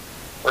playoff games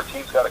where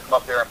teams got to come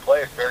up there and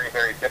play. It's very,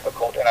 very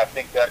difficult. And I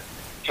think that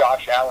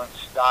Josh Allen's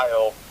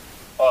style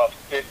of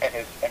fit and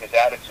his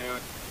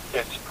attitude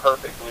fits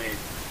perfectly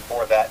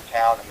for that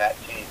town and that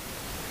team.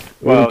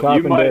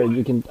 Well,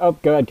 you can. Oh,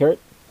 go ahead, Kurt.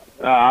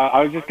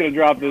 I was just going to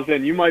drop this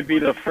in. You might be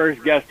the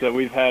first guest that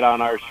we've had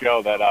on our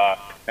show that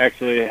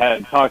actually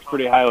talks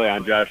pretty highly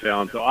on Josh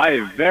Allen, so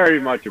I very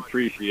much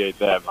appreciate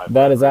that.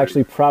 That is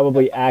actually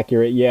probably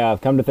accurate, yeah.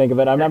 Come to think of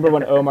it, I remember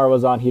when Omar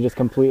was on, he just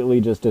completely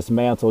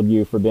dismantled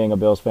you for being a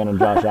Bills fan and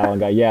Josh Allen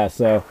guy. Yeah,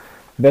 so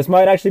this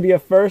might actually be a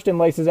first in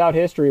Laces Out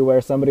history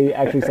where somebody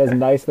actually says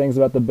nice things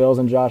about the Bills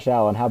and Josh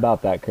Allen. How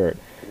about that, Kurt?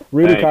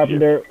 Rudy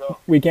Carpenter,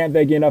 we can't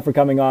thank you enough for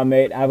coming on,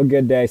 mate. Have a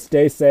good day.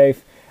 Stay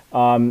safe.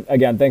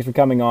 Again, thanks for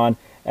coming on,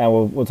 and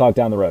we'll talk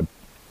down the road.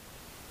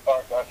 All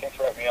right, guys. Thanks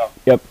for having me on.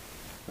 Yep.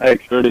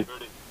 Thanks, Rudy.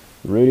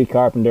 Rudy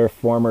Carpenter,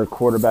 former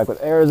quarterback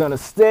with Arizona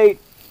State.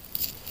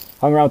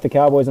 Hung around with the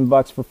Cowboys and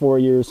Bucks for 4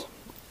 years.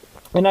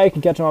 And now you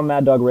can catch him on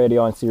Mad Dog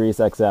Radio on Sirius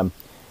XM.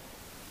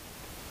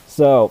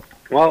 So.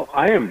 Well,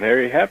 I am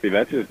very happy.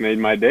 That just made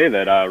my day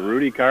that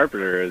Rudy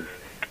Carpenter is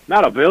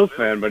not a Bills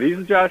fan, but he's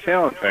a Josh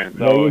Allen fan. So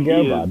there you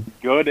go, he bud. is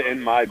good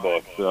in my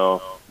book.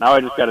 So now I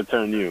just got to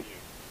turn you.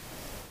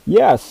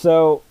 Yeah,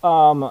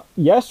 so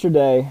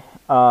yesterday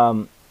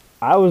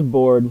I was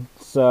bored,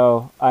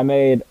 so I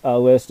made a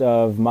list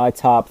of my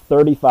top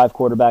 35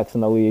 quarterbacks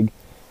in the league.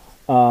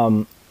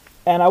 And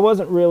I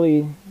wasn't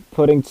really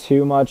putting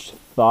too much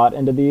thought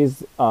into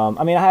these.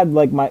 I mean, I had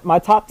like my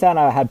top 10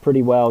 I had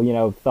pretty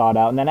well, thought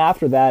out. And then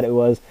after that it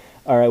was,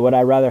 all right, would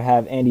I rather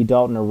have Andy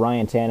Dalton or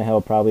Ryan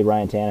Tannehill? Probably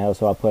Ryan Tannehill,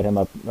 so I'll put him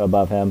up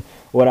above him.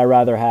 Would I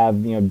rather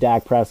have,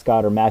 Dak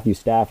Prescott or Matthew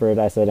Stafford?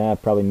 I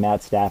said, probably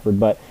Matt Stafford.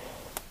 But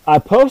I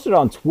posted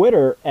on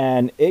Twitter,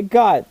 and it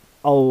got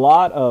a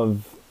lot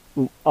of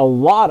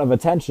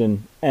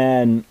attention,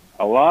 and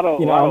a lot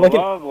of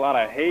love, a lot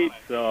of hate.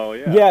 So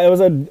yeah, it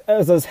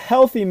was a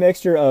healthy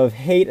mixture of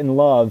hate and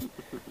love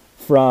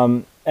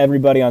from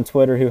everybody on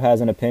Twitter who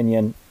has an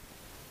opinion.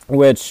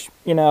 Which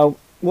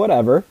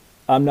whatever.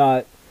 I'm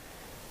not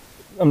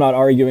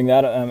arguing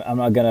that. I'm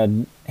not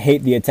gonna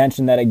hate the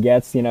attention that it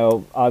gets.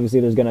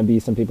 Obviously there's gonna be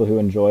some people who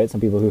enjoy it, some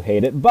people who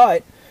hate it,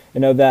 but.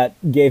 That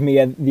gave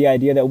me the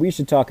idea that we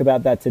should talk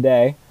about that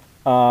today.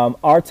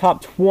 Our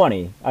top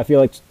 20. I feel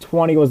like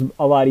 20 was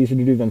a lot easier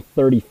to do than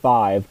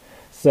 35.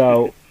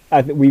 So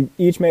we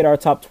each made our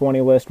top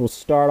 20 list. We'll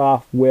start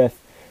off with,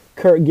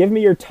 Kurt, give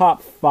me your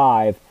top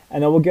 5,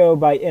 and then we'll go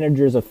by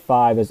integers of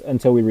 5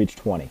 until we reach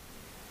 20.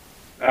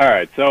 All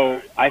right.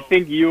 So I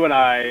think you and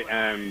I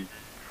and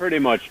pretty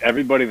much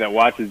everybody that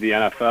watches the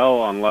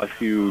NFL, unless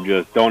you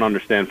just don't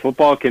understand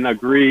football, can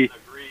agree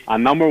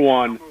on number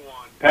 1.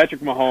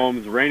 Patrick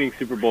Mahomes, reigning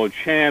Super Bowl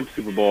champ,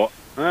 Super Bowl.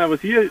 Was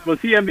he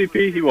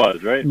MVP? He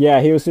was, right? Yeah,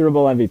 he was Super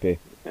Bowl MVP.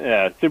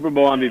 Yeah, Super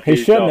Bowl MVP. He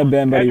shouldn't have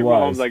been, but Patrick he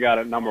was. Mahomes, I got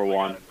at number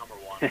 1.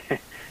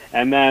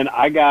 And then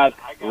I got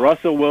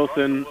Russell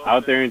Wilson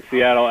out there in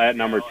Seattle at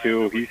number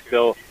 2. He's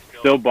still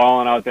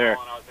balling out there.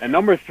 And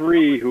number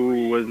 3,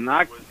 who was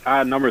not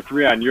number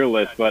 3 on your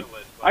list, but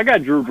I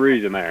got Drew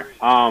Brees in there.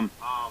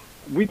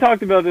 we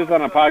talked about this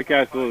on a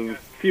podcast a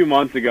few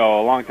months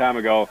ago, a long time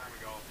ago.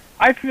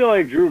 I feel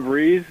like Drew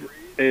Brees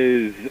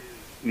is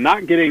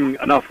not getting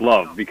enough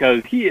love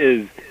because he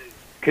is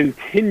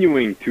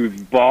continuing to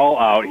ball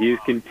out. He is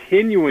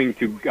continuing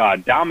to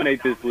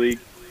dominate this league,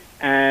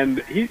 and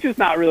he's just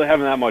not really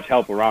having that much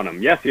help around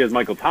him. Yes, he has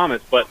Michael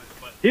Thomas, but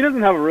he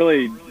doesn't have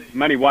really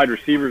many wide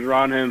receivers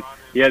around him.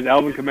 He has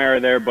Alvin Kamara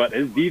there, but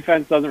his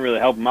defense doesn't really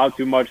help him out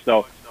too much.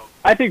 So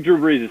I think Drew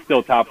Brees is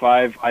still top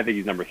 5. I think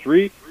he's number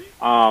 3.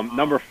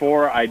 Number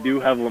 4, I do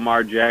have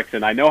Lamar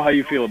Jackson. I know how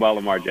you feel about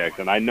Lamar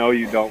Jackson. I know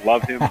you don't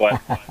love him,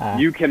 but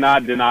you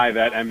cannot deny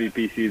that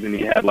MVP season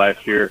he had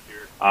last year.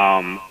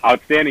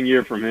 Outstanding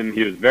year from him.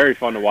 He was very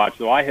fun to watch.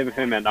 So I have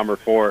him at number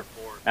 4,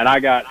 and I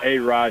got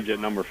A-Rod at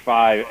number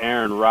 5,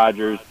 Aaron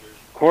Rodgers,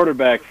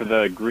 quarterback for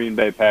the Green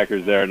Bay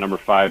Packers there at number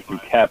 5 to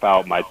cap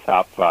out my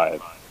top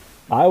 5.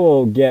 I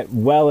will get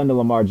well into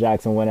Lamar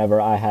Jackson whenever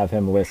I have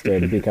him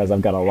listed because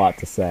I've got a lot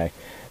to say.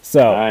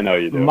 So I know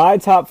you do. My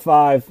top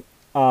 5,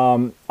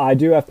 I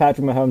do have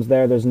Patrick Mahomes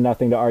there. There's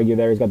nothing to argue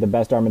there. He's got the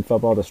best arm in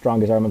football, the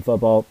strongest arm in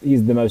football.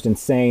 He's the most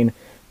insane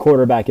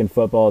quarterback in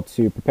football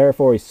to prepare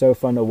for. He's so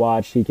fun to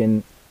watch.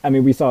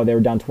 We saw they were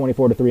down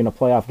 24-3 in a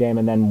playoff game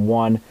and then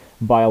won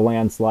by a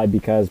landslide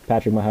because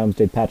Patrick Mahomes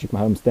did Patrick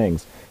Mahomes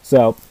things.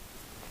 So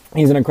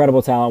he's an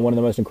incredible talent, one of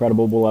the most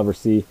incredible we'll ever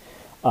see.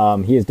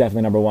 He is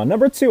definitely number 1.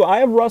 Number 2, I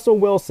have Russell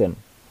Wilson.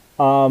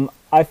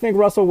 I think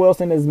Russell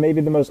Wilson is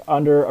maybe the most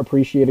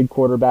underappreciated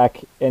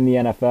quarterback in the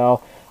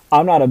NFL.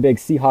 I'm not a big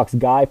Seahawks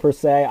guy per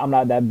se. I'm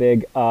not that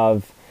big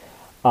of,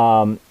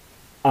 I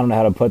don't know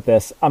how to put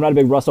this. I'm not a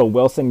big Russell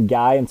Wilson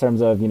guy in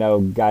terms of,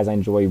 guys I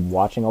enjoy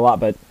watching a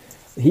lot, but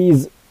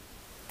he's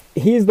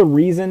the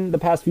reason the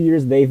past few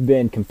years they've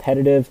been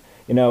competitive.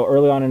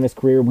 Early on in his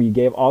career, we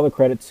gave all the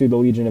credit to the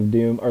Legion of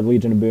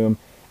Boom,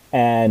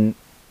 and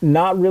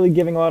not really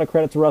giving a lot of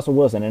credit to Russell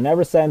Wilson. And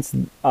ever since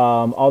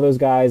all those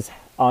guys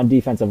on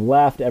defensive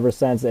left, ever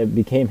since it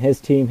became his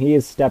team, he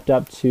has stepped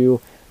up to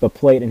the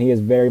plate and he has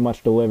very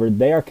much delivered.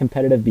 They are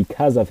competitive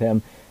because of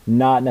him,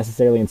 not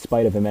necessarily in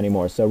spite of him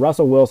anymore. So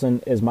Russell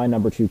Wilson is my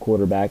number 2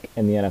 quarterback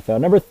in the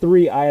NFL. Number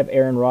 3, I have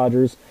Aaron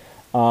Rodgers.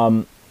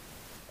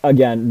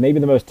 Again, maybe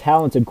the most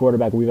talented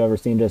quarterback we've ever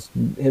seen, just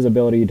his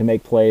ability to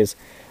make plays.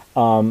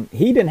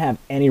 He didn't have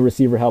any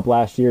receiver help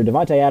last year.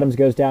 Devontae Adams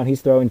goes down,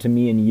 he's throwing to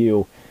me and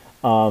you.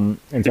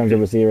 In terms of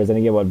receivers, and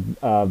he get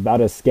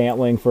Valdez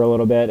Scantling for a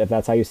little bit, if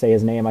that's how you say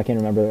his name. I can't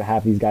remember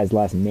half these guys'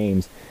 last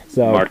names.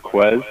 So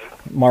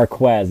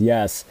Marquez,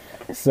 yes.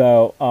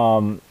 So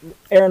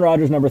Aaron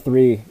Rodgers, number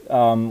 3.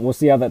 We'll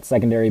see how that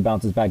secondary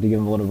bounces back to give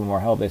him a little bit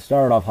more help. They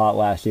started off hot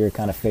last year,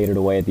 kind of faded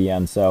away at the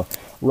end. So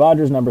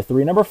Rodgers, number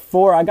 3. Number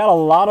 4,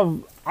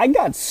 I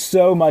got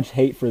so much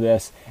hate for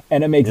this,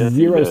 and it makes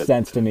zero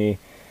sense to me.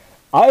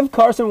 I have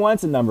Carson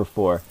Wentz at number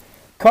 4.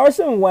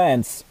 Carson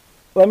Wentz.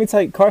 Let me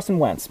tell you, Carson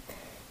Wentz,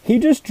 he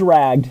just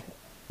dragged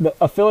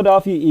a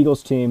Philadelphia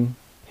Eagles team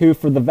who,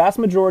 for the vast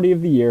majority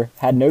of the year,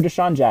 had no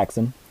Deshaun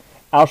Jackson.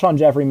 Alshon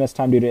Jeffrey missed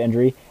time due to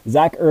injury.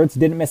 Zach Ertz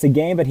didn't miss a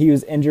game, but he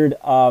was injured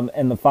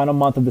in the final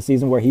month of the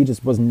season where he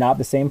just was not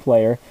the same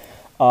player.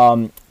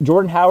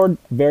 Jordan Howard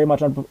very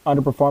much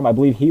underperformed. I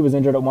believe he was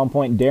injured at one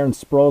point. Darren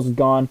Sproles is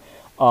gone.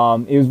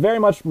 He was very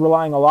much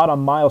relying a lot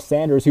on Miles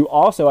Sanders, who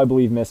also, I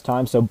believe, missed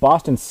time. So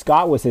Boston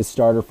Scott was his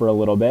starter for a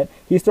little bit.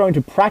 He's throwing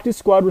to practice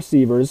squad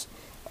receivers,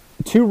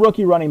 2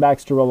 rookie running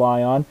backs to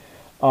rely on,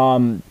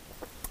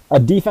 a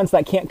defense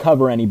that can't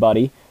cover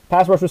anybody.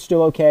 Pass rush was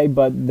still okay,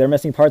 but they're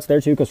missing parts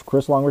there too because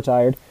Chris Long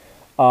retired.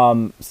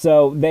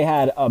 So they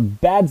had a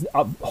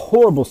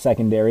horrible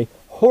secondary,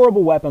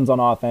 horrible weapons on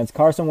offense.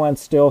 Carson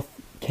Wentz still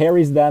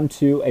carries them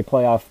to a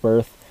playoff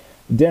berth.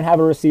 Didn't have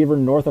a receiver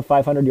north of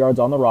 500 yards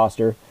on the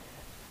roster.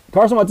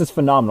 Carson Wentz is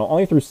phenomenal.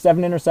 Only threw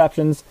 7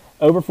 interceptions,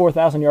 over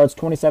 4,000 yards,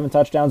 27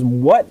 touchdowns.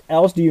 What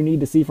else do you need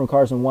to see from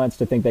Carson Wentz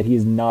to think that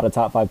he's not a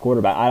top 5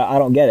 quarterback? I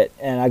don't get it.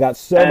 And I got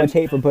so much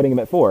hate for putting him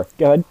at 4.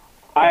 Go ahead.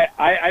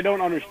 I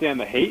don't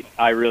understand the hate.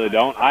 I really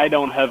don't. I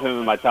don't have him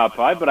in my top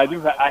 5, but I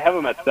have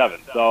him at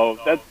 7. So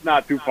that's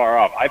not too far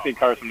off. I think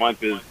Carson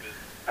Wentz is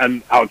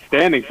an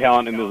outstanding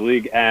talent in this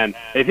league, and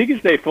if he can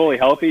stay fully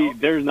healthy,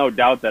 there's no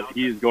doubt that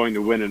he is going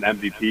to win an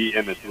MVP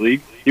in this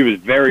league. He was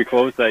very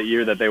close that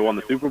year that they won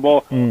the Super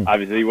Bowl.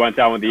 Obviously, he went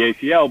down with the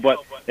ACL, but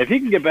if he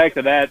can get back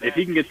to that, if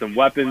he can get some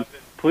weapons,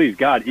 please,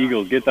 God,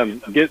 Eagles, get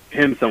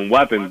him some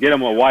weapons, get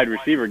him a wide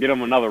receiver, get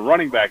him another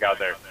running back out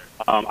there.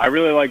 I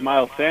really like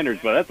Miles Sanders,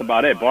 but that's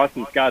about it.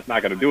 Boston Scott's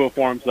not going to do it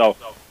for him, so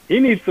he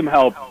needs some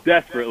help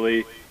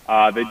desperately.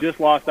 They just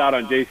lost out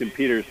on Jason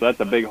Peters, so that's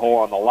a big hole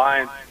on the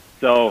line.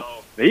 So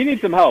he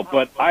needs some help,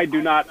 but I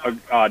do not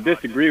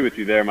disagree with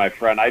you there, my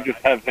friend. I just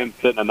have him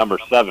sitting at number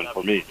 7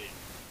 for me.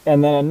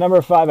 And then at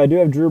number 5, I do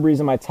have Drew Brees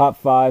in my top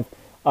 5.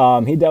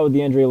 He dealt with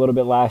the injury a little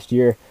bit last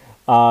year.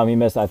 He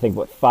missed, I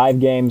think, 5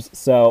 games.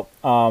 So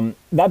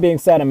that being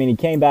said, he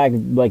came back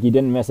like he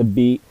didn't miss a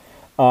beat.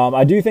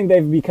 I do think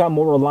they've become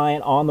more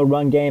reliant on the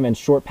run game and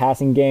short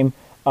passing game.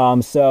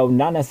 So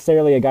not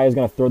necessarily a guy who's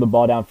going to throw the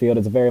ball downfield.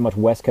 It's a very much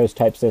West Coast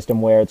type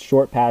system where it's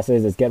short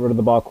passes, it's get rid of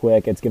the ball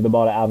quick, it's give the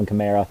ball to Alvin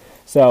Kamara.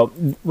 So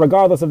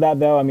regardless of that,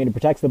 though, I mean, he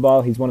protects the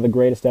ball. He's one of the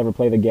greatest to ever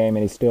play the game,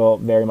 and he's still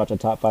very much a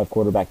top 5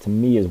 quarterback to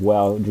me as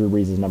well. Drew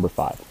Brees is number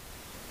 5.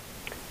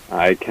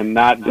 I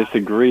cannot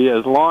disagree.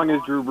 As long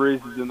as Drew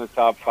Brees is in the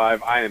top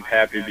 5, I am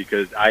happy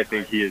because I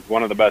think he is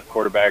one of the best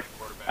quarterbacks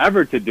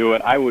ever to do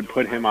it. I would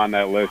put him on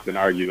that list and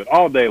argue it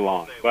all day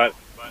long. But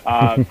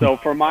so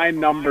for my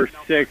number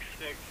 6,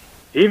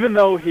 even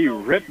though he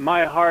ripped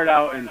my heart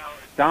out and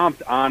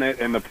stomped on it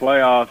in the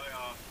playoffs,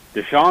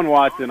 Deshaun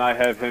Watson, I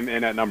have him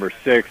in at number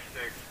 6.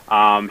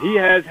 He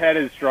has had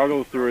his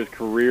struggles through his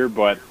career,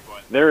 but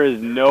there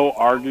is no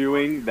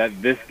arguing that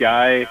this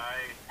guy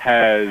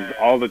has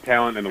all the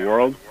talent in the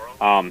world.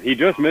 He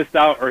just missed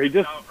out, or he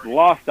just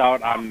lost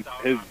out on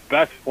his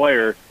best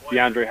player.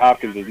 DeAndre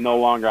Hopkins is no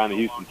longer on the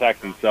Houston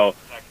Texans. So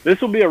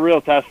this will be a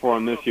real test for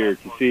him this year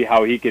to see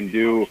how he can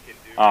do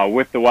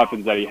with the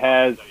weapons that he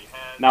has.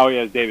 Now he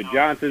has David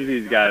Johnson.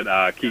 He's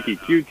got Kiki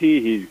QT.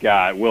 He's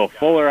got Will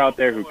Fuller out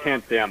there who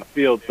can't stay on the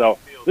field. So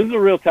this is a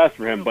real test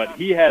for him, but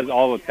he has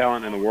all the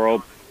talent in the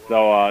world. So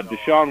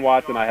Deshaun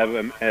Watson, I have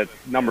him at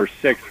number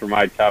 6 for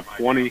my top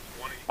 20.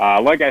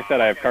 Like I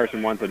said, I have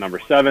Carson Wentz at number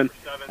 7.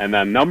 And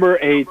then number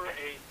 8,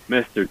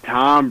 Mr.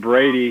 Tom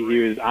Brady. He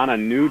was on a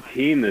new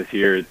team this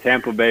year.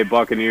 Tampa Bay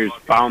Buccaneers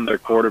found their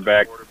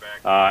quarterback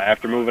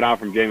after moving on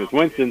from Jameis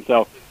Winston.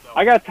 So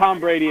I got Tom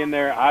Brady in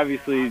there.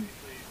 Obviously,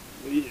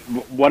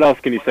 what else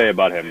can you say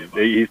about him?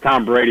 He's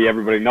Tom Brady.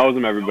 Everybody knows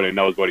him. Everybody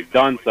knows what he's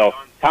done. So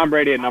Tom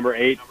Brady at number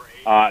 8.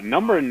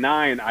 Number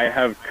 9, I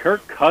have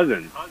Kirk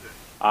Cousins.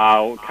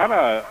 Kind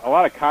of a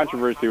lot of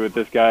controversy with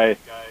this guy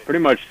pretty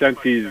much since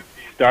he's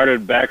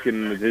started back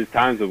in his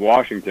times with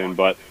Washington,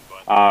 but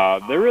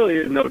there really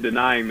is no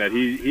denying that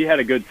he had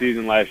a good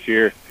season last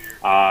year.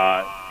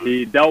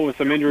 He dealt with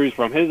some injuries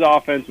from his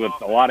offense with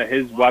a lot of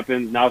his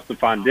weapons. Now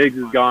Stephon Diggs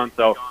is gone,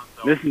 so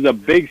this is a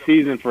big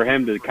season for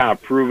him to kind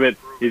of prove it.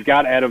 He's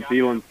got Adam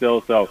Thielen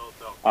still, so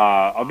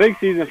a big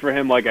season for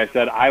him. Like I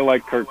said, I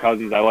like Kirk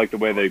Cousins. I like the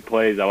way that he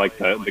plays. I like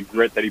the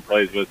grit that he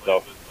plays with.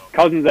 So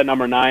Cousins at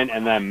number 9,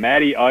 and then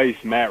Matty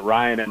Ice, Matt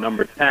Ryan at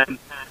number 10.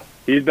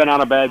 He's been on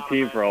a bad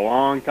team for a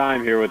long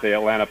time here with the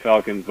Atlanta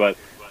Falcons, but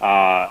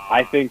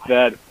I think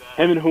that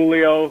him and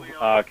Julio,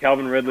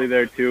 Calvin Ridley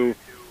there too,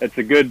 it's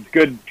a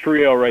good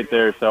trio right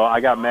there. So I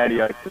got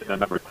Matty Ice at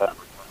number 10.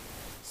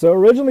 So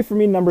originally for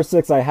me, number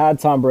 6, I had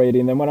Tom Brady,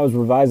 and then when I was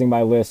revising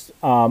my list,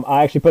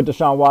 I actually put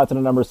Deshaun Watson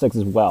at number 6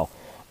 as well.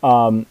 I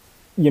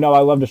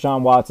love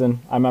Deshaun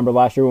Watson. I remember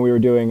last year when we were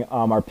doing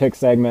our pick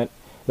segment,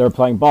 they were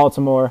playing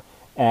Baltimore,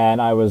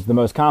 and I was the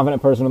most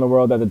confident person in the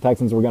world that the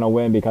Texans were going to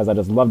win because I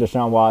just loved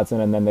Deshaun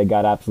Watson, and then they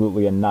got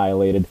absolutely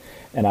annihilated,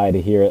 and I had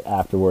to hear it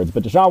afterwards.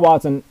 But Deshaun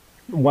Watson,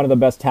 one of the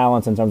best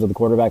talents in terms of the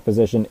quarterback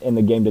position in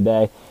the game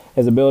today.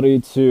 His ability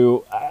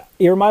to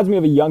he reminds me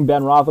of a young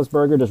Ben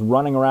Roethlisberger, just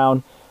running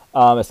around,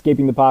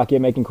 escaping the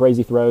pocket, making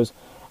crazy throws.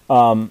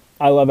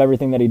 I love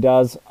everything that he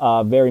does.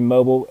 Very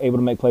mobile, able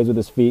to make plays with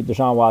his feet.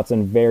 Deshaun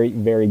Watson, very,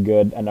 very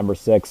good at number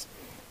 6.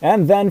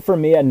 And then for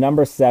me at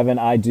number 7,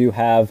 I do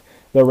have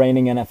the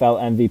reigning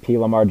NFL MVP,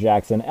 Lamar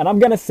Jackson. And I'm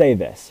going to say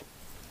this.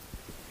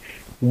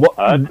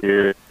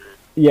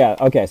 Yeah,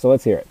 okay, so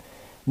let's hear it.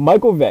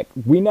 Michael Vick,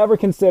 we never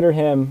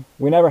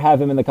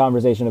have him in the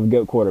conversation of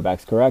GOAT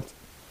quarterbacks, correct?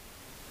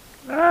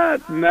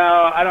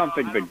 No, I don't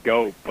think the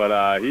GOAT,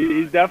 but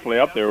he's definitely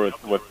up there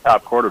with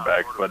top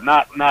quarterbacks, but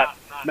not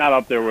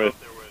up there with.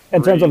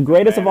 In terms of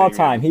greatest of all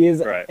time, he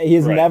is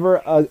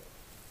never.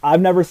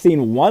 I've never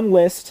seen one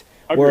list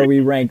where we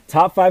rank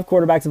top 5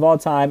 quarterbacks of all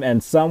time,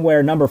 and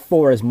somewhere number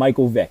 4 is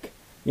Michael Vick.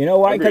 You know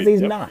why? Because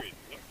he's not.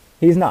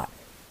 He's not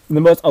the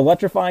most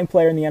electrifying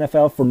player in the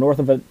NFL for north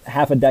of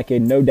half a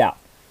decade, no doubt.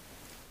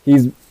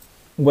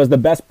 Was the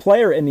best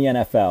player in the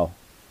NFL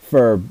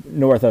for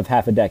north of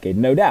half a decade,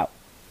 no doubt.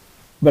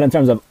 But in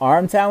terms of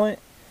arm talent,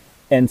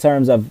 in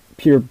terms of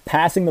pure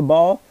passing the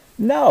ball,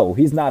 no,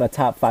 he's not a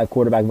top 5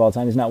 quarterback of all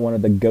time. He's not one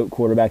of the GOAT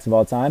quarterbacks of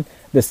all time.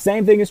 The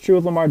same thing is true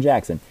with Lamar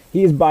Jackson.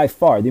 He is by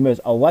far the most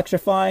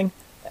electrifying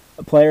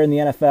player in the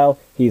NFL.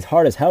 He's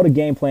hard as hell to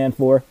game plan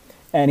for,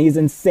 and he's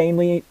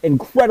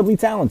incredibly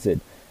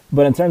talented.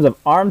 But in terms of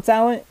arm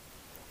talent,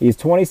 he's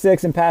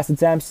 26 in pass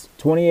attempts,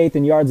 28th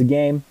in yards a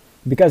game,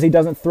 because he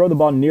doesn't throw the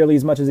ball nearly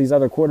as much as these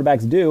other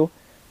quarterbacks do.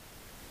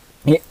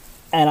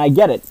 And I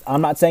get it. I'm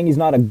not saying he's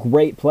not a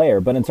great player,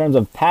 but in terms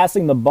of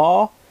passing the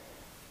ball,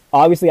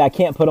 obviously I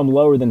can't put him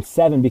lower than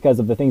 7 because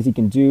of the things he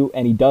can do,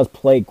 and he does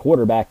play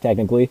quarterback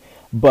technically,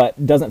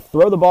 but doesn't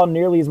throw the ball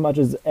nearly as much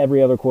as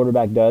every other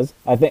quarterback does.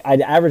 I think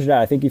I'd average it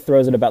out. I think he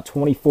throws it about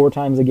 24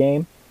 times a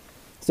game.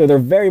 So they're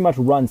very much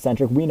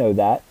run-centric. We know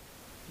that.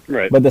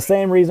 Right. But the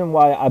same reason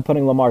why I'm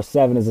putting Lamar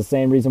 7 is the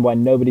same reason why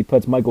nobody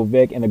puts Michael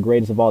Vick in the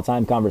greatest of all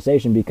time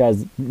conversation,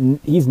 because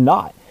he's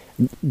not.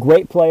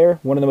 Great player,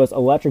 one of the most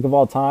electric of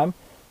all time,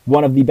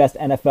 one of the best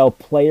NFL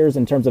players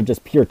in terms of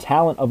just pure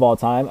talent of all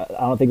time. I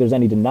don't think there's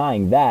any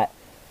denying that.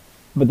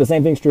 But the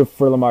same thing's true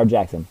for Lamar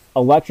Jackson.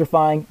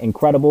 Electrifying,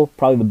 incredible,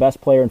 probably the best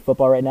player in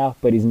football right now,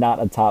 but he's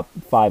not a top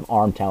 5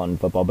 arm talent in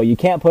football. But you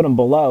can't put him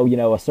below,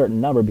 a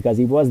certain number because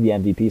he was the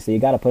MVP, so you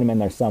got to put him in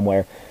there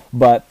somewhere.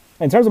 But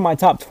in terms of my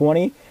top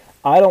 20,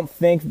 I don't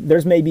think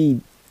there's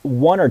maybe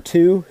one or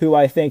two who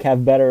I think have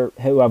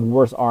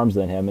worse arms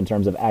than him in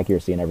terms of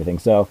accuracy and everything.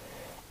 So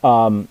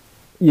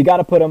you got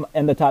to put him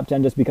in the top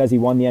 10 just because he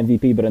won the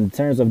MVP. But in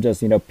terms of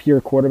just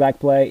pure quarterback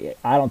play,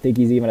 I don't think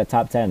he's even a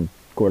top 10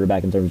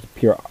 quarterback in terms of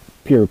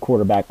pure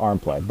quarterback arm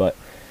play. But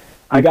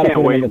you got to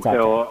put him in the top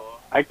 10.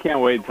 I can't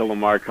wait until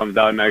Lamar comes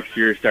out next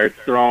year, starts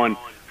throwing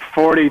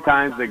 40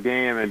 times a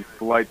game and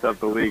lights up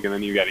the league, and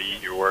then you got to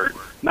eat your words.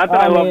 Not that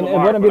I love Lamar,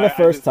 it wouldn't be the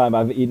first time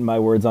I've eaten my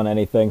words on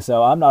anything,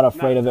 so I'm not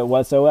afraid of it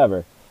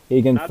whatsoever.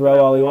 He can throw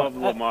all he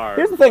wants.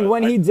 Here's the thing: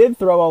 when he did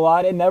throw a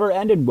lot, it never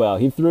ended well.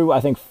 He threw, I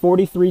think,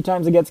 43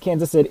 times against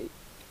Kansas City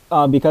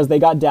because they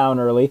got down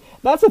early.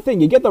 That's the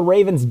thing: you get the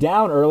Ravens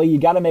down early, you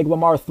got to make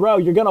Lamar throw.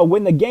 You're gonna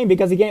win the game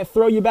because he can't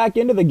throw you back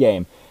into the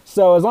game.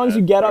 So as long as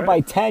you get up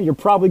by 10, you're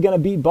probably gonna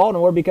beat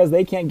Baltimore because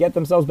they can't get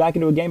themselves back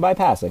into a game by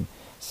passing.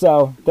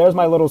 So there's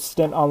my little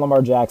stint on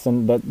Lamar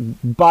Jackson that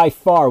by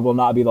far will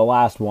not be the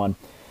last one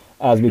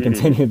as we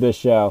continue this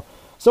show.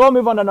 So I'll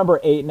move on to number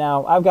 8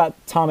 now. I've got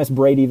Thomas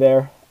Brady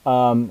there,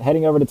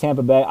 heading over to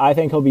Tampa Bay. I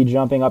think he'll be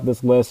jumping up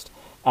this list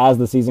as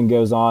the season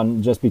goes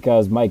on just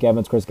because Mike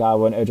Evans, Chris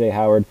Godwin, O.J.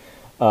 Howard,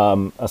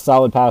 a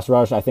solid pass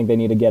rush. I think they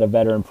need to get a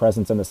veteran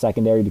presence in the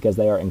secondary because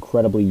they are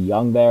incredibly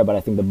young there, but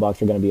I think the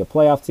Bucs are going to be a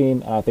playoff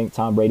team, and I think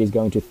Tom Brady's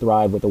going to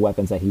thrive with the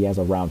weapons that he has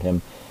around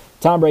him.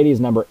 Tom Brady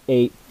is number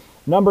 8.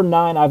 Number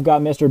 9, I've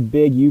got Mr.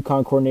 Big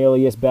Yukon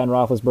Cornelius, Ben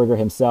Roethlisberger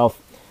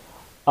himself.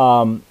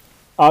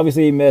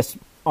 Obviously, he missed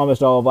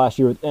almost all of last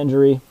year with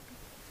injury.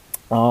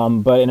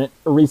 But in a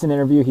recent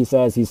interview, he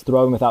says he's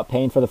throwing without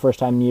pain for the first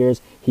time in years.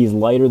 He's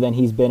lighter than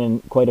he's been in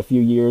quite a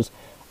few years.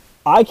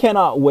 I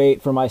cannot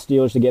wait for my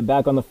Steelers to get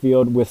back on the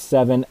field with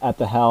 7 at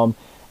the helm.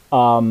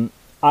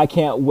 I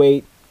can't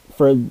wait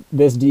for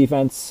this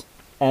defense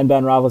and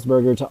Ben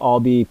Roethlisberger to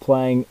all be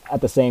playing at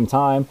the same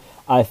time.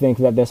 I think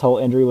that this whole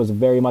injury was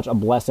very much a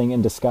blessing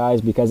in disguise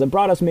because it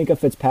brought us Minkah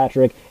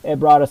Fitzpatrick, it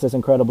brought us this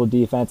incredible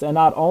defense, and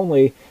not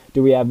only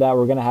do we have that,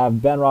 we're going to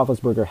have Ben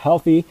Roethlisberger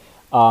healthy,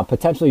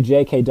 potentially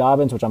J.K.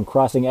 Dobbins, which I'm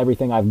crossing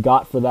everything I've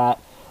got for that.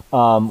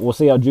 We'll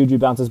see how Juju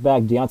bounces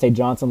back. Deontay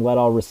Johnson led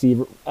all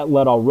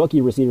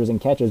rookie receivers in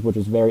catches, which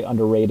was very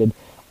underrated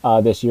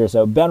this year.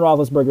 So Ben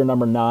Roethlisberger,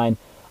 number 9.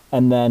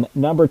 And then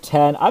number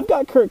 10, I've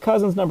got Kirk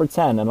Cousins, number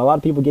 10, and a lot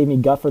of people gave me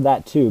gut for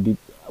that too,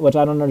 which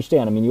I don't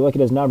understand. I mean, you look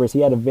at his numbers,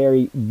 he had a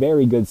very,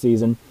 very good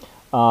season.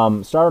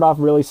 Started off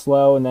really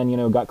slow and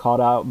then, got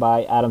caught out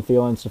by Adam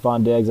Thielen,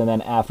 Stephon Diggs, and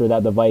then after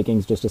that, the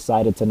Vikings just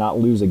decided to not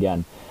lose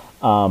again.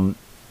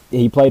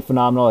 He played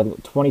phenomenal. I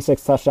think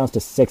 26 touchdowns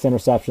to 6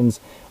 interceptions.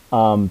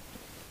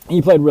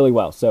 He played really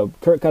well. So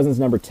Kirk Cousins,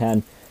 number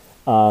 10,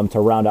 to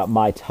round out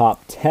my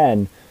top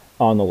 10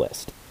 on the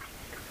list.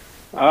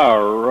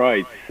 All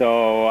right,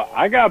 so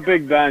I got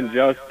Big Ben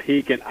just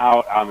peeking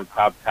out on the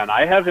top 10.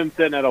 I have him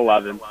sitting at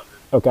 11.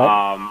 Okay.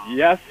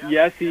 Yes,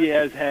 he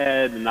has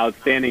had an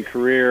outstanding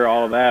career,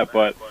 all of that,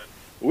 but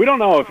we don't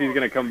know if he's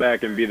going to come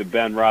back and be the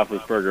Ben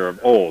Roethlisberger of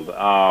old.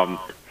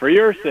 For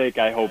your sake,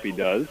 I hope he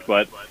does,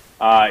 but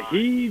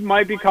he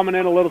might be coming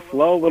in a little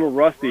slow, a little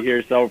rusty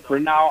here. So for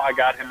now, I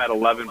got him at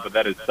 11, but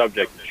that is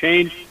subject to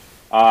change.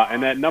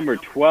 And at number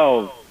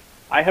 12,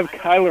 I have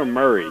Kyler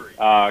Murray.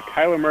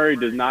 Kyler Murray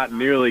does not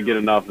nearly get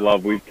enough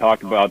love. We've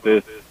talked about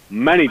this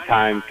many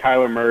times.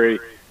 Kyler Murray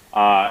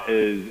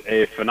is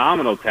a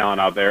phenomenal talent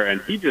out there,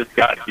 and he just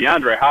got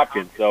DeAndre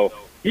Hopkins. So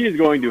he is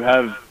going to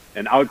have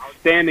an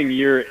outstanding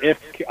year if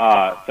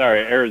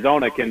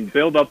Arizona can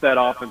build up that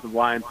offensive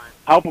line,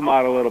 help him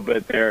out a little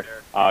bit there,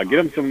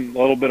 get him a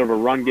little bit of a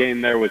run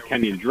game there with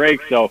Kenyon Drake.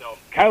 So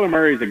Kyler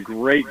Murray is a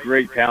great,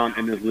 great talent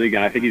in this league,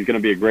 and I think he's going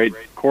to be a great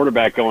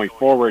quarterback going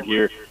forward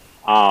here.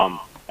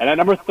 And at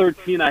number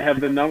 13, I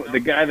have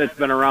the guy that's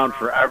been around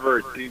forever.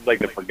 It seems like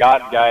the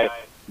forgotten guy,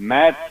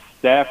 Matt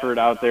Stafford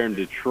out there in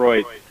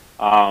Detroit.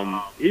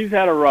 He's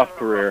had a rough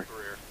career.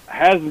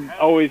 Has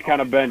always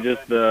kind of been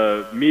just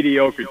the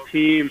mediocre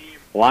team.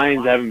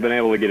 Lions haven't been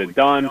able to get it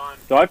done.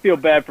 So I feel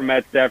bad for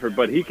Matt Stafford,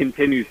 but he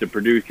continues to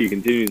produce. He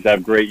continues to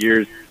have great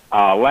years.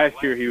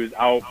 Last year he was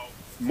out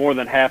more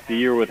than half the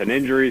year with an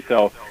injury,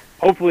 so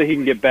hopefully he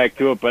can get back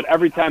to it. But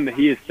every time that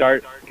he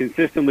starts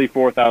consistently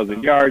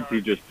 4,000 yards,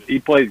 he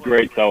plays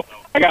great. So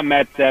I got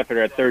Matt Stafford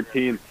at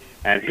 13.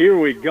 And here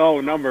we go,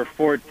 number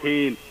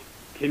 14.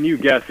 Can you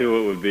guess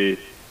who it would be?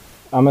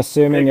 I'm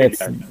assuming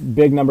it's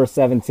big number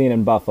 17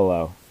 in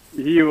Buffalo.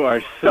 You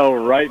are so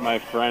right, my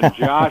friend.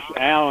 Josh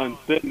Allen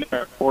sitting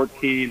there at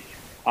 14.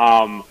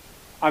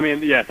 I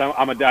mean, yes,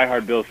 I'm a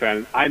diehard Bills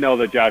fan. I know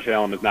that Josh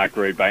Allen is not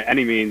great by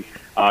any means.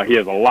 He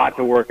has a lot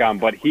to work on,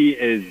 but he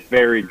is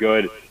very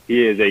good.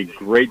 He is a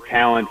great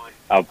talent.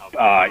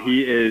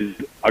 He is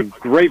a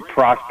great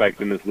prospect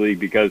in this league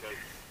because,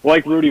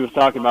 like Rudy was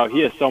talking about,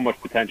 he has so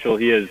much potential.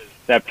 He has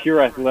that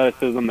pure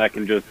athleticism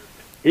that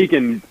he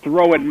can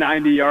throw it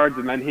 90 yards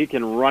and then he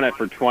can run it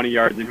for 20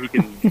 yards and he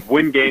can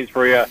win games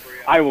for you.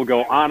 I will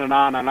go on and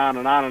on and on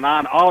and on and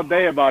on all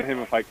day about him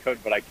if I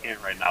could, but I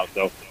can't right now.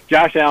 So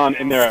Josh Allen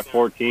in there at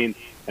 14.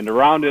 And to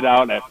round it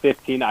out at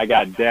 15, I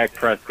got Dak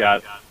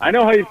Prescott. I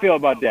know how you feel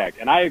about Dak,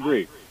 and I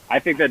agree. I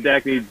think that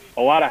Dak needs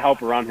a lot of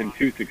help around him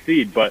to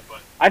succeed, but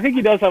I think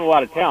he does have a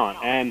lot of talent,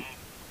 and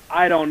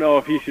I don't know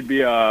if he should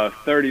be a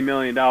 $30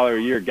 million a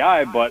year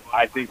guy, but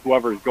I think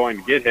whoever's going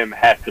to get him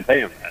has to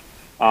pay him that.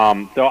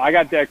 So I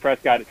got Dak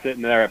Prescott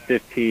sitting there at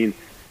 15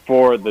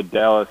 for the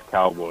Dallas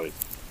Cowboys.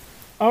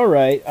 All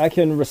right, I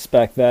can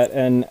respect that,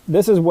 and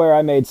this is where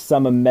I made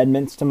some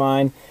amendments to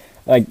mine.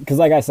 Because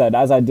like I said,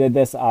 as I did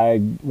this,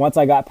 once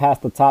I got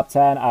past the top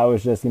 10, I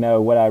was just,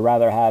 would I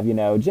rather have,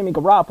 Jimmy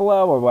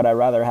Garoppolo or would I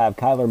rather have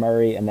Kyler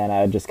Murray? And then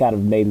I just kind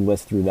of made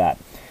lists through that.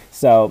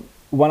 So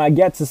when I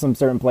get to some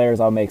certain players,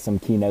 I'll make some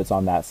keynotes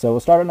on that. So we'll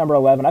start at number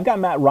 11. I've got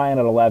Matt Ryan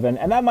at 11,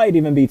 and that might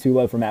even be too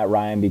low for Matt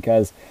Ryan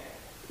because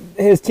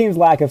his team's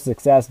lack of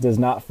success does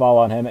not fall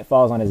on him. It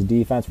falls on his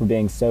defense for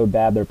being so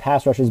bad. Their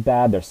pass rush is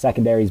bad. Their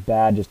secondary is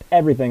bad. Just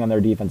everything on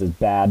their defense is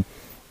bad.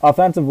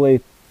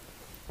 Offensively,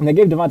 and they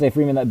gave Devontae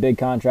Freeman that big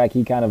contract.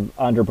 He kind of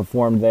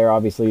underperformed there,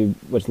 obviously,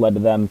 which led to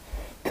them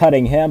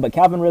cutting him. But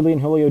Calvin Ridley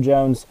and Julio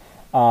Jones,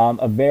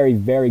 a very,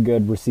 very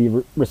good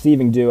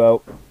receiving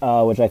duo,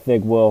 which I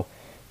think will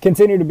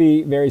continue to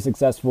be very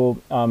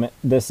successful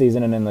this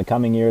season and in the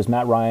coming years.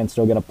 Matt Ryan's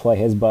still going to play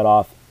his butt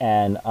off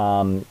and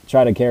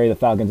try to carry the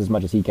Falcons as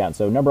much as he can.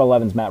 So number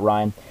 11 is Matt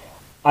Ryan.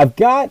 I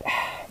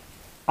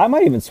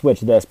might even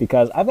switch this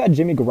because I've got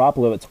Jimmy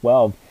Garoppolo at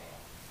 12.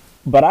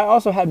 But I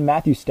also had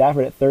Matthew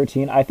Stafford at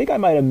 13. I think I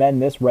might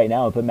amend this right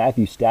now and put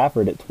Matthew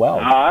Stafford at 12.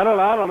 I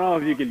don't know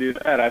if you can do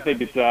that. I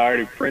think it's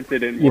already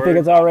printed in. You think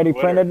it's already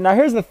printed? Now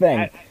here's the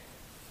thing.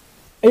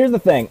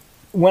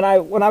 When I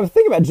was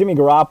thinking about Jimmy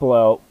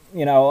Garoppolo,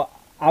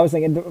 I was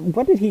thinking,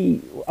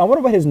 I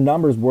wonder what his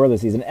numbers were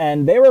this season,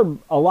 and they were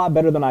a lot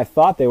better than I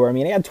thought they were. I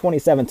mean, he had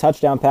 27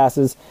 touchdown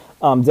passes,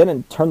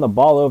 didn't turn the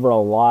ball over a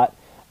lot.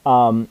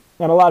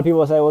 And a lot of people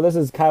will say, well, this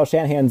is Kyle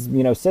Shanahan's,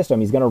 system.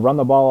 He's going to run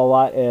the ball a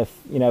lot if,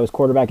 his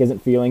quarterback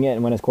isn't feeling it.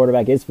 And when his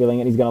quarterback is feeling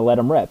it, he's going to let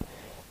him rip.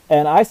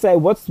 And I say,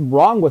 what's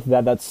wrong with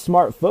that? That's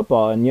smart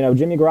football. And,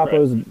 Jimmy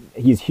Garoppolo,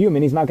 he's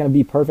human. He's not going to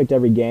be perfect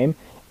every game.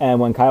 And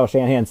when Kyle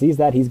Shanahan sees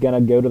that, he's going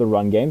to go to the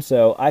run game.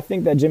 So I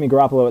think that Jimmy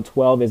Garoppolo at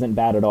 12 isn't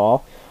bad at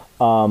all.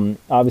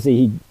 Obviously,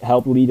 he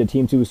helped lead a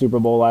team to a Super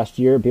Bowl last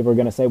year. People are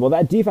going to say, well,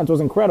 that defense was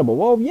incredible.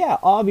 Well, yeah,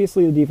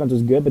 obviously the defense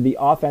was good, but the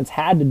offense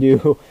had to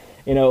do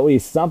at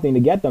least something to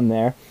get them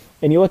there.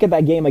 And you look at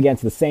that game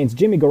against the Saints,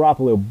 Jimmy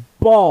Garoppolo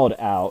balled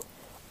out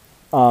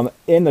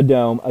in the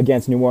Dome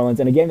against New Orleans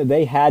in a game that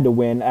they had to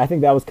win. I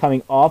think that was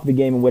coming off the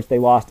game in which they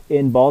lost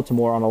in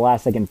Baltimore on a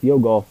last-second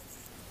field goal.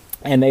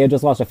 And they had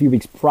just lost a few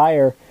weeks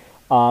prior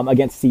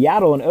against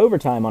Seattle in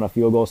overtime on a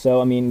field goal.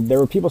 So, there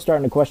were people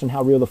starting to question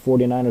how real the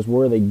 49ers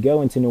were. They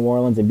go into New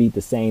Orleans and beat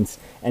the Saints,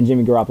 and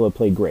Jimmy Garoppolo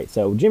played great.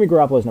 So Jimmy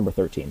Garoppolo is number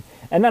 13.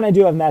 And then I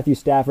do have Matthew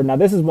Stafford. Now,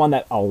 this is one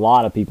that a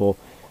lot of people...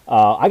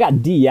 I got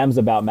DMs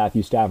about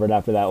Matthew Stafford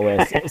after that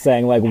list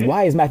saying,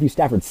 why is Matthew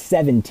Stafford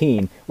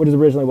 17, which is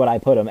originally what I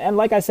put him. And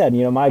like I said,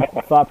 my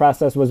thought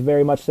process was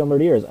very much similar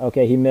to yours.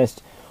 Okay, he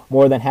missed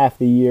more than half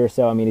the year,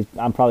 so,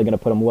 I'm probably going to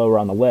put him lower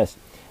on the list.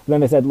 But then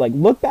they said,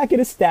 look back at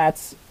his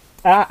stats.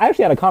 I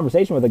actually had a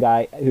conversation with a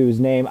guy whose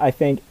name, I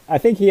think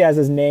he has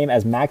his name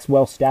as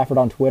Maxwell Stafford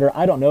on Twitter.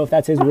 I don't know if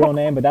that's his real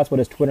name, but that's what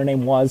his Twitter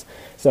name was.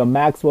 So,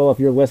 Maxwell, if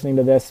you're listening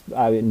to this,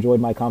 I enjoyed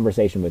my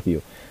conversation with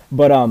you.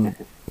 But,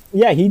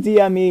 yeah, he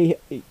DM'd me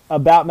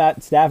about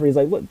Matt Stafford. He's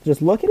like,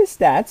 just look at his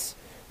stats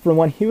from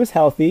when he was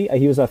healthy.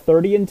 He was a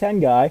 30-10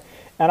 guy.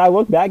 And I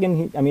look back,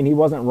 and he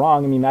wasn't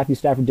wrong. Matthew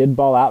Stafford did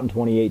ball out in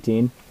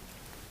 2018,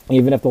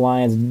 even if the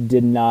Lions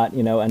did not,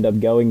 end up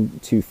going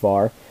too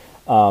far.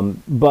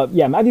 But,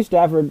 yeah, Matthew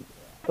Stafford,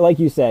 like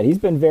you said, he's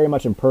been very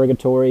much in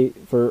purgatory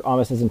for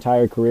almost his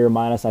entire career,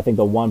 minus, I think,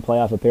 the one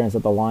playoff appearance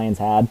that the Lions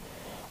had.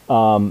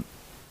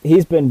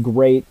 He's been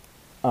great.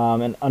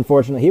 And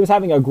unfortunately, he was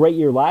having a great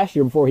year last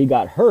year before he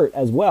got hurt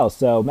as well.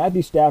 So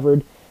Matthew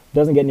Stafford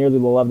doesn't get nearly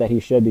the love that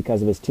he should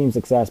because of his team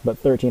success, but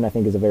 13, I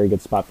think, is a very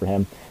good spot for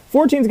him.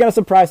 14 is going to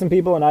surprise some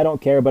people, and I don't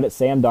care, but it's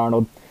Sam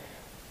Darnold.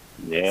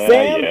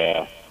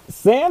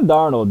 Sam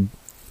Darnold.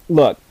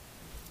 Look,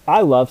 I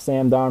love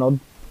Sam Darnold.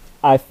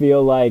 I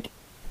feel like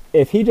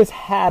if he just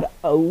had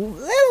a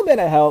little bit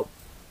of help,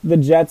 the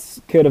Jets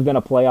could have been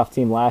a playoff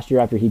team last year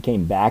after he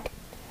came back.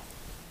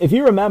 If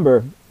you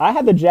remember, I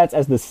had the Jets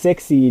as the 6th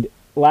seed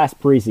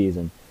last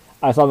preseason.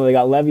 I saw that they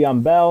got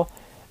Le'Veon Bell.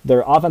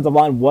 Their offensive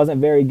line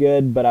wasn't very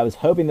good, but I was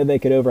hoping that they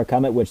could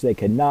overcome it, which they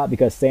could not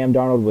because Sam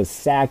Darnold was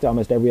sacked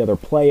almost every other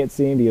play, it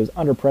seemed. He was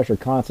under pressure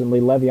constantly.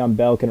 Le'Veon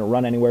Bell couldn't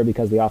run anywhere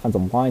because the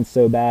offensive line's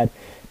so bad.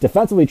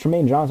 Defensively,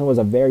 Tremaine Johnson was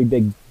a very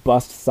big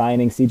bust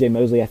signing. C.J.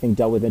 Mosley, I think,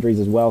 dealt with injuries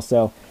as well.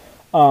 So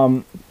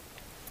I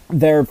think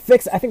they're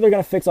going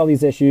to fix all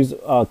these issues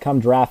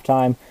come draft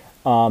time.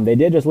 They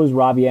did just lose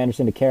Robbie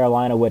Anderson to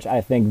Carolina, which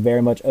I think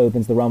very much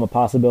opens the realm of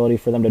possibility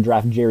for them to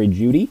draft Jerry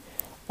Jeudy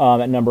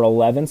at number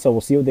 11. So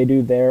we'll see what they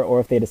do there,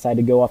 or if they decide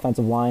to go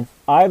offensive line.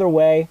 Either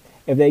way,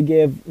 if they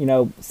give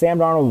Sam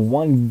Darnold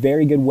one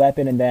very good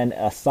weapon and then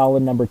a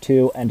solid number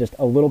 2 and just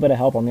a little bit of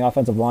help on the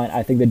offensive line,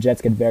 I think the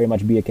Jets could very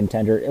much be a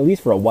contender, at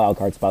least for a wild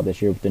card spot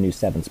this year with the new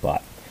 7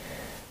 spot.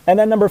 And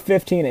then number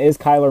 15 is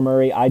Kyler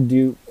Murray.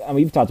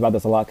 We've talked about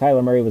this a lot.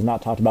 Kyler Murray was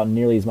not talked about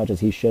nearly as much as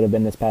he should have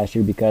been this past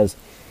year because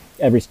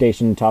every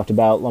station talked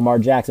about Lamar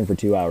Jackson for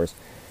 2 hours.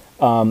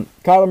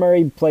 Kyler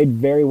Murray played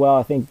very well.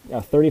 I think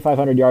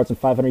 3,500 yards and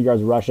 500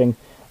 yards rushing.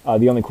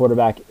 The only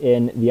quarterback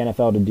in the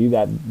NFL to do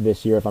that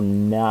this year, if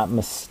I'm not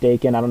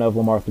mistaken. I don't know if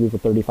Lamar threw for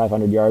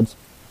 3,500 yards.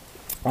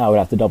 I would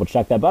have to double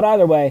check that. But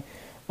either way,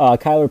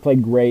 Kyler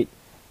played great.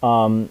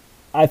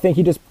 I think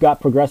he just got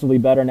progressively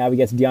better. Now he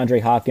gets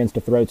DeAndre Hopkins to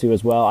throw to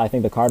as well. I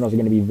think the Cardinals are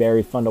going to be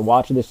very fun to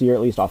watch this year,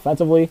 at least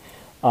offensively.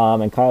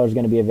 And Kyler's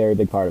going to be a very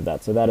big part of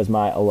that. So that is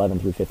my 11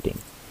 through 15.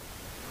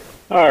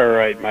 All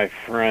right, my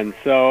friend.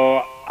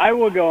 So I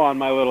will go on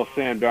my little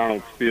Sam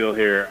Darnold spiel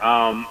here.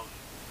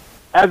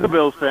 As a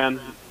Bills fan,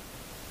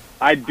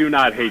 I do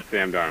not hate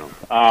Sam Darnold.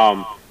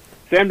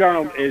 Sam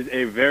Darnold is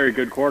a very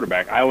good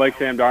quarterback. I like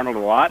Sam Darnold a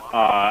lot.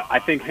 I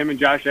think him and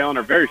Josh Allen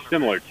are very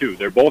similar, too.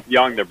 They're both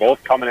young. They're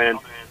both coming in.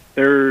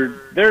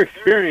 They're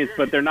experienced,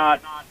 but they're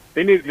not.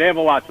 They have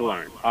a lot to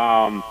learn.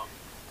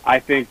 I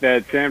think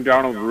that Sam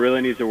Darnold really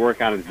needs to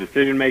work on his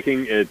decision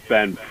making. It's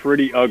been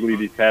pretty ugly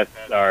these past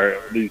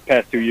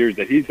 2 years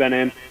that he's been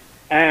in,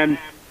 and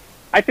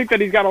I think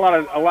that he's got a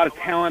lot of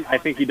talent. I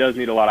think he does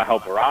need a lot of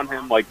help around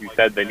him. Like you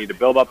said, they need to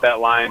build up that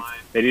line.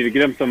 They need to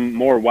get him some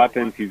more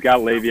weapons. He's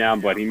got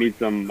Le'Veon, but he needs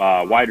some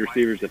wide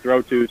receivers to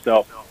throw to.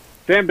 So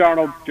Sam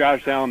Darnold,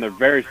 Josh Allen, they're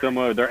very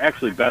similar. They're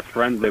actually best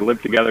friends. They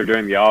lived together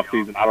during the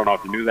offseason. I don't know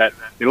if you knew that.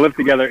 They lived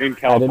together in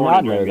California.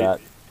 I did not know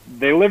that.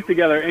 They lived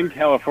together in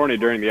California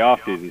during the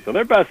offseason. So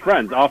they're best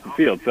friends off the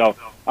field. So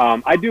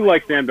I do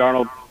like Sam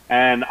Darnold,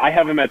 and I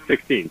have him at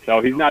 16.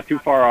 So he's not too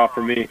far off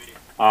from me.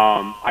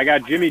 I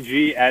got Jimmy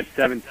G at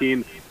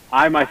 17.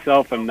 I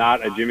myself am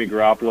not a Jimmy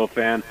Garoppolo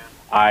fan.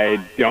 I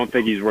don't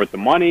think he's worth the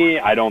money.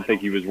 I don't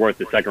think he was worth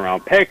the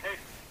second-round pick.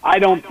 I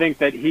don't think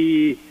that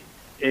he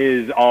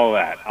is all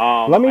that.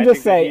 Let me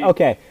just say,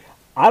 okay,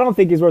 I don't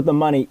think he's worth the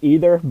money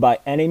either by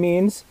any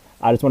means.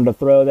 I just wanted to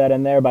throw that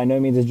in there. By no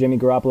means is Jimmy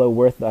Garoppolo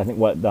worth, I think,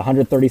 the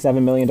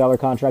 $137 million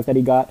contract that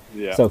he got.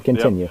 Yeah. So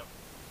continue.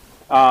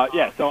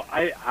 Yep. So,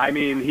 I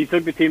mean, he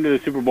took the team to the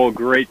Super Bowl,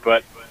 great,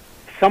 but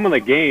some of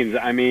the games,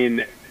 I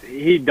mean,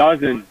 he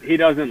doesn't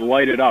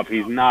light it up.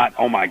 He's not,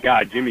 oh, my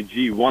God, Jimmy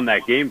G won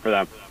that game for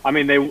them. I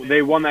mean,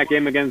 they won that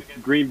game against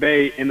Green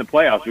Bay in the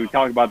playoffs. We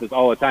talk about this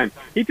all the time.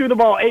 He threw the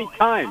ball 8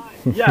 times.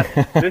 Yes,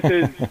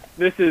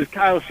 this is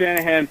Kyle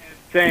Shanahan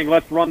saying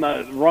let's run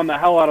the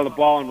hell out of the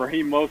ball, and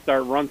Raheem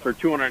Mostert runs for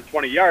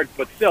 220 yards.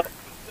 But still,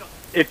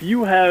 if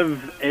you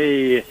have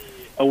a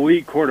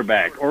elite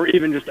quarterback or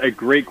even just a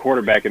great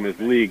quarterback in this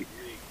league,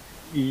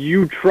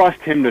 you trust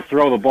him to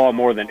throw the ball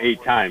more than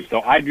 8 times.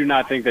 So I do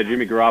not think that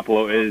Jimmy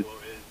Garoppolo is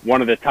one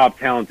of the top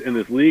talents in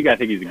this league. I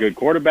think he's a good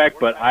quarterback,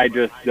 but I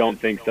just don't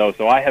think so.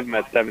 So I have him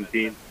at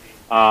 17.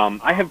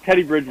 I have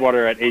Teddy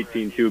Bridgewater at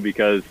 18 too,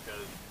 because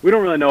we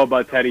don't really know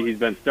about Teddy. He's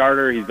been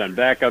starter, he's been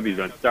backup, he's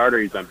been starter,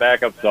 he's been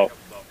backup. So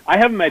I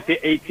have him at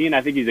 18.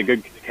 I think he's a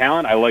good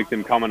talent. I liked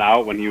him coming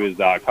out when he was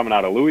coming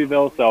out of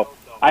Louisville. So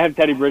I have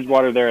Teddy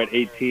Bridgewater there at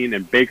 18,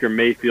 and Baker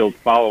Mayfield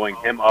following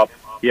him up.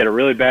 He had a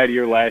really bad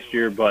year last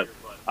year, but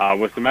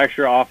with some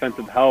extra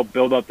offensive help,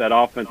 build up that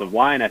offensive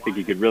line, I think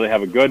he could really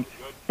have a good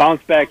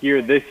bounce-back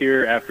year this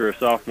year after a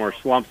sophomore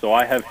slump. So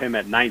I have him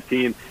at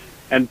 19.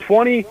 And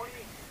 20,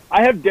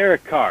 I have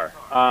Derek Carr.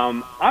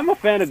 I'm a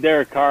fan of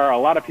Derek Carr. A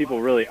lot of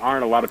people really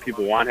aren't. A lot of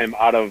people want him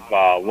out of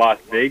Las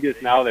Vegas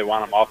now. They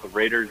want him off the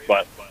Raiders.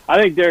 But I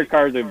think Derek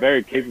Carr is a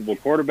very capable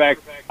quarterback.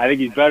 I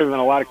think he's better than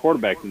a lot of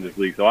quarterbacks in this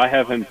league. So I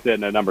have him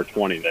sitting at number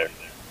 20 there.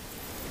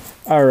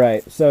 All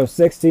right, so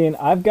 16.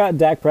 I've got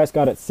Dak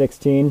Prescott at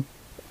 16.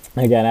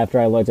 Again, after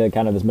I looked at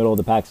kind of this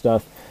middle-of-the-pack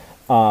stuff,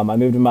 I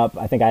moved him up.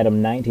 I think I had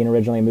him 19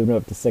 originally, moved him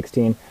up to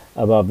 16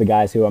 above the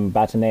guys who I'm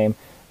about to name.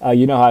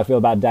 You know how I feel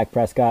about Dak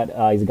Prescott.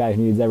 He's a guy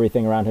who needs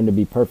everything around him to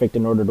be perfect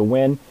in order to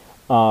win.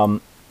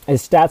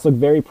 His stats look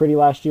very pretty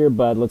last year,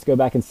 but let's go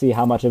back and see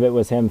how much of it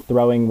was him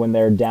throwing when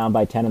they're down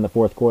by 10 in the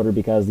fourth quarter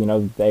because, you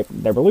know, they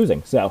were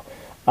losing. So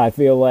I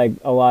feel like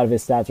a lot of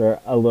his stats are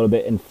a little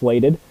bit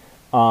inflated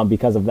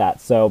because of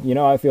that. So, you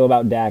know how I feel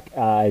about Dak.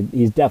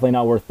 He's definitely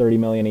not worth $30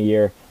 million a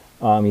year.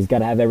 He's got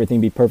to have everything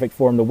be perfect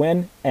for him to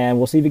win, and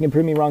we'll see if he can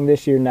prove me wrong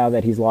this year now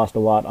that he's lost a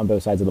lot on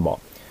both sides of the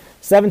ball.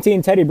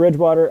 17, Teddy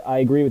Bridgewater. I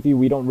agree with you.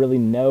 We don't really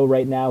know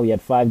right now. He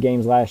had 5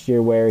 games last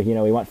year where, you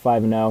know, he went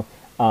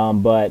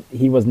 5-0, but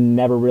he was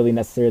never really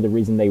necessarily the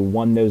reason they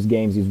won those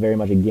games. He's very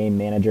much a game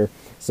manager.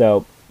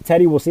 So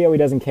Teddy, we'll see how he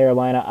does in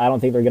Carolina. I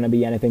don't think they're going to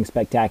be anything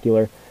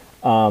spectacular,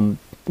 but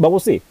we'll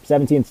see.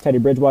 17 is Teddy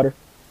Bridgewater.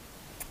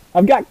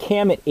 I've got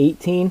Cam at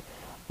 18.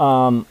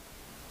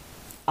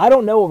 I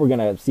don't know what we're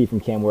going to see from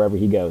Cam wherever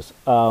he goes.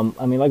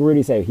 I mean, like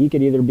Rudy said, he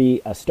could either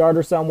be a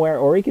starter somewhere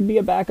or he could be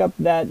a backup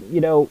that, you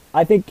know,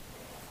 I think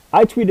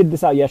I tweeted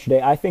this out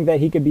yesterday. I think that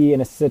he could be in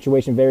a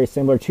situation very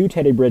similar to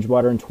Teddy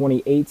Bridgewater in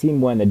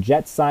 2018 when the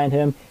Jets signed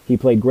him. He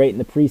played great in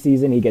the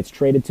preseason. He gets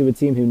traded to a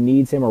team who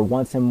needs him or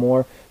wants him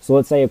more. So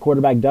let's say a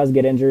quarterback does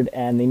get injured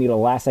and they need a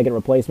last-second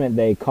replacement.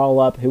 They call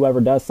up whoever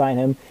does sign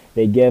him.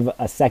 They give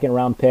a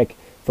second-round pick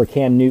for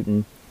Cam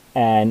Newton.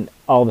 and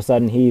all of a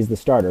sudden he's the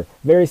starter.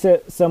 Very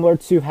similar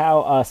to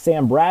how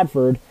Sam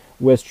Bradford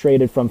was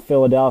traded from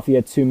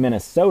Philadelphia to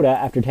Minnesota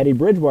after Teddy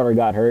Bridgewater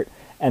got hurt,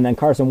 and then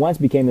Carson Wentz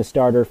became the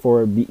starter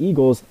for the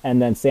Eagles,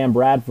 and then Sam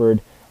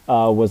Bradford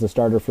was the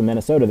starter for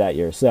Minnesota that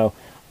year. So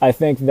I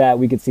think that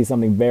we could see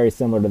something very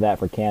similar to that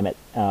for Cam at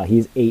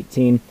he's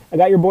 18. I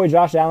got your boy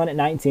Josh Allen at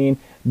 19.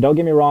 Don't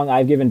get me wrong,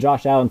 I've given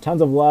Josh Allen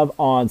tons of love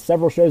on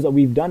several shows that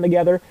we've done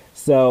together,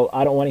 so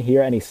I don't want to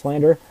hear any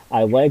slander.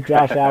 I like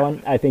Josh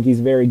Allen. I think he's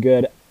very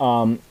good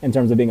in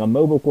terms of being a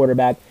mobile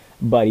quarterback,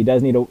 but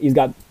he's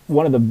got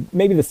one of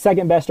maybe the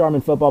second best arm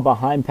in football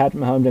behind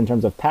Patrick Mahomes in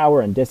terms of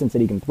power and distance that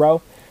he can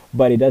throw,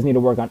 but he does need to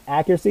work on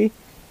accuracy.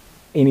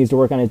 He needs to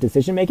work on his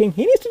decision-making.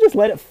 He needs to just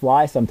let it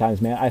fly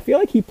sometimes, man. I feel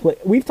like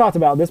we've talked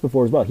about this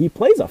before as well. He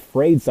plays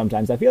afraid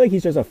sometimes. I feel like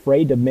he's just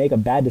afraid to make a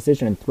bad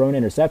decision and throw an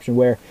interception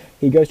where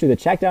he goes through the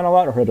check down a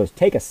lot or he'll just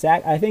take a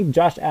sack. I think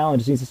Josh Allen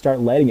just needs to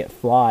start letting it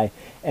fly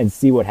and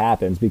see what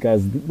happens,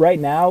 because right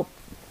now,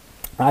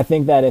 I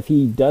think that if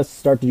he does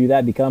start to do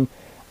that, become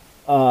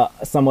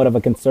somewhat of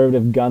a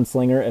conservative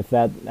gunslinger,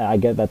 I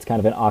get that's kind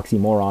of an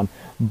oxymoron,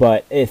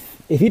 but if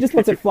he just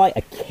lets it fly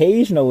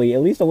occasionally,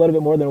 at least a little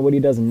bit more than what he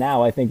does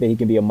now, I think that he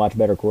can be a much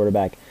better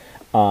quarterback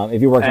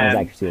if he works on his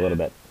accuracy a little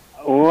bit.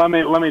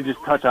 Let me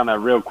just touch on that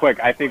real quick.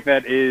 I think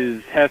that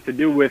has to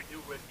do with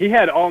he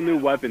had all new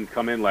weapons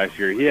come in last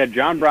year. He had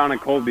John Brown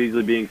and Cole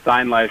Beasley being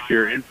signed last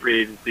year in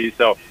free agency,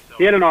 so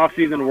he had an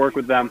offseason to work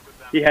with them.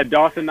 He had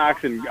Dawson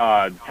Knox and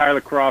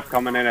Tyler Kroft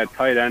coming in at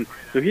tight end,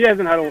 so he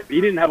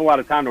didn't have a lot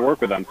of time to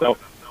work with them. So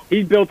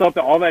he built up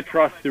all that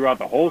trust throughout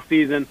the whole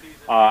season.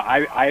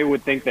 I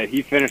would think that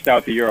he finished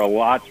out the year a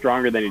lot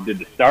stronger than he did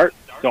to start.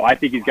 So I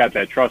think he's got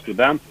that trust with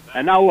them.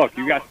 And now look,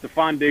 you got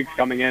Stephon Diggs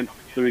coming in,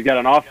 so he's got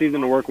an off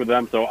season to work with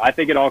them. So I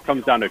think it all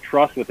comes down to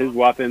trust with his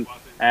weapons,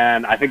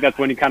 and I think that's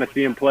when you kind of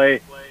see him play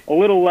a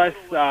little less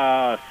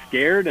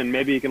scared, and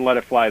maybe he can let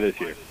it fly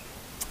this year.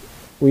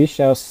 We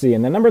shall see.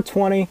 And then number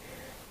 20.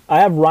 I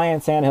have Ryan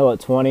Tannehill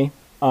at 20.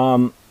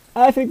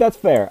 I think that's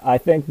fair. I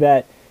think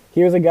that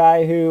he was a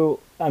guy who,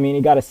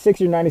 he got a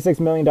 6-year,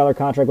 $96 million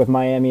contract with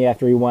Miami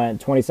after he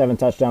went 27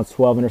 touchdowns,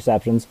 12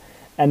 interceptions,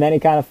 and then he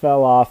kind of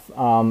fell off.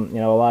 A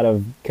lot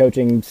of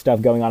coaching stuff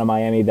going on in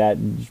Miami that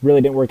really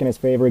didn't work in his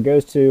favor. He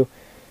goes to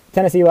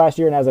Tennessee last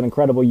year and has an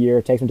incredible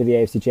year, takes him to the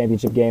AFC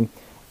Championship game.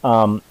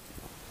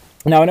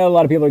 Now, I know a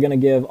lot of people are going to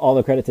give all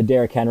the credit to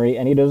Derrick Henry,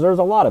 and he deserves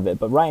a lot of it,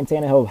 but Ryan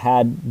Tannehill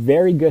had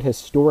very good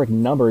historic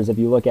numbers if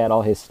you look at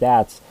all his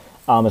stats,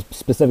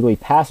 specifically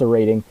passer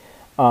rating.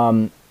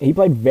 He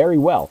played very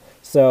well.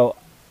 So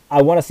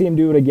I want to see him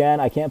do it again.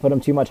 I can't put him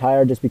too much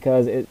higher just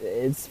because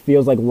it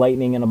feels like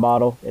lightning in a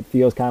bottle. It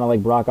feels kind of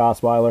like Brock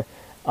Osweiler.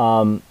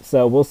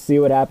 So we'll see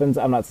what happens.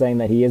 I'm not saying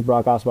that he is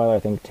Brock Osweiler. I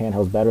think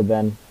Tannehill's better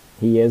than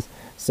he is.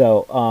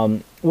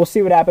 So we'll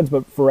see what happens,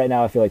 but for right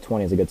now, I feel like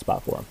 20 is a good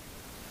spot for him.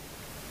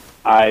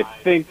 I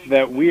think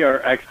that we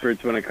are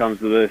experts when it comes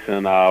to this,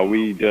 and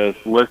we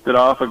just listed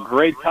off a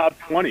great top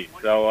 20.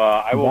 So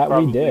I will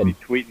probably be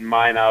tweeting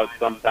mine out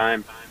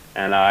sometime,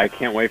 and I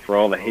can't wait for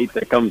all the hate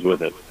that comes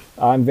with it.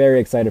 I'm very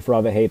excited for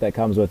all the hate that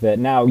comes with it.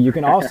 Now, you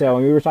can also,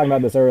 and we were talking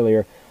about this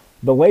earlier,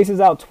 the Laces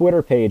Out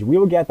Twitter page, we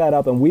will get that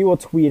up, and we will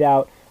tweet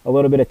out a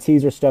little bit of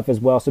teaser stuff as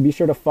well. So be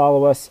sure to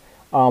follow us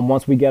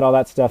once we get all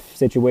that stuff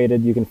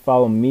situated. You can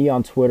follow me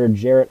on Twitter,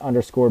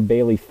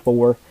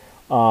 Jarrett_Bailey4.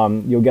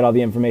 You'll get all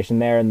the information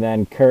there, and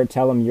then Kurt,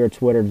 tell them your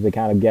Twitter to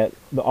kind of get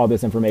all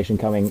this information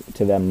coming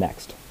to them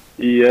next.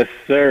 Yes,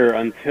 sir.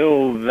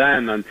 Until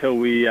then, until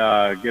we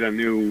get a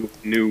new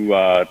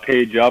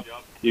page up,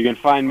 you can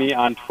find me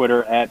on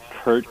Twitter at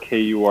Kurt,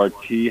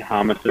 K-U-R-T,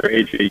 Haumesser,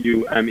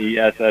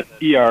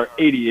 H-A-U-M-E-S-S-E-R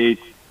 88.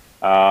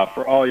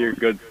 For all your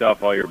good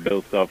stuff, all your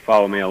Bill stuff,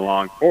 follow me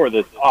along for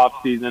this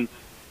off season.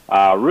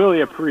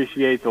 Really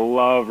appreciate the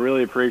love.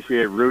 Really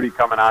appreciate Rudy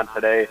coming on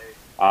today.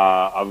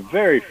 A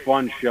very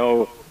fun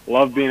show.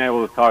 Love being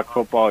able to talk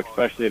football,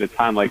 especially at a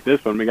time like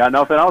this when we got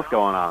nothing else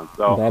going on.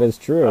 So that is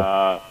true.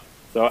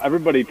 So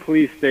everybody,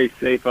 please stay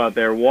safe out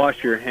there.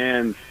 Wash your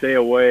hands. Stay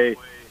away.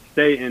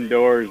 Stay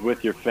indoors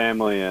with your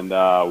family, and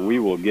we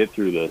will get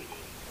through this.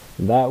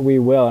 That we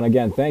will. And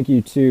again, thank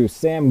you to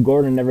Sam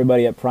Gordon and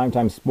everybody at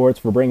Primetime Sports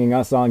for bringing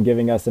us on,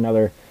 giving us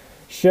another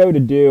show to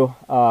do.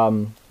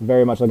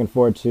 Very much looking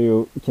forward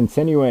to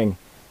continuing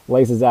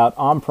Laces Out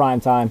on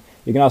Primetime.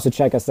 You can also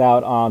check us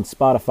out on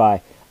Spotify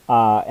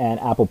and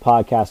Apple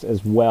Podcasts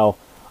as well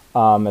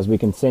as we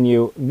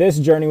continue this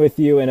journey with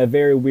you in a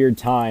very weird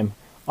time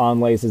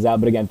on Laces Out.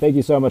 But again, thank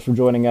you so much for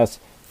joining us.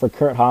 For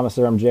Kurt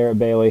Haumesser, I'm Jarrett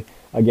Bailey.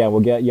 Again,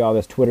 we'll get you all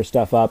this Twitter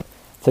stuff up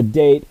to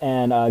date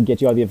and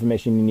get you all the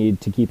information you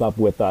need to keep up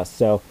with us.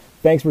 So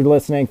thanks for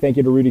listening. Thank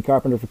you to Rudy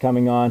Carpenter for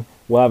coming on.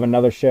 We'll have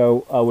another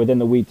show within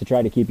the week to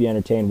try to keep you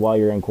entertained while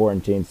you're in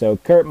quarantine. So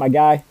Kurt, my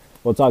guy,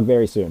 we'll talk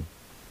very soon.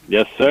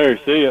 Yes, sir.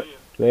 See ya.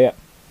 See ya.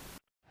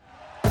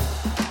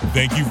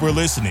 Thank you for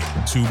listening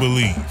to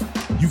Believe.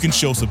 You can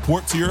show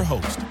support to your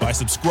host by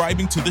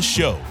subscribing to the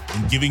show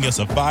and giving us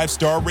a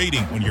 5-star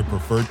rating on your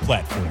preferred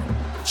platform.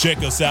 Check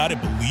us out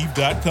at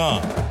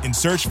Believe.com and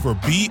search for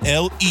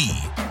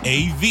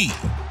BLEAV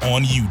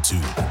on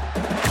YouTube.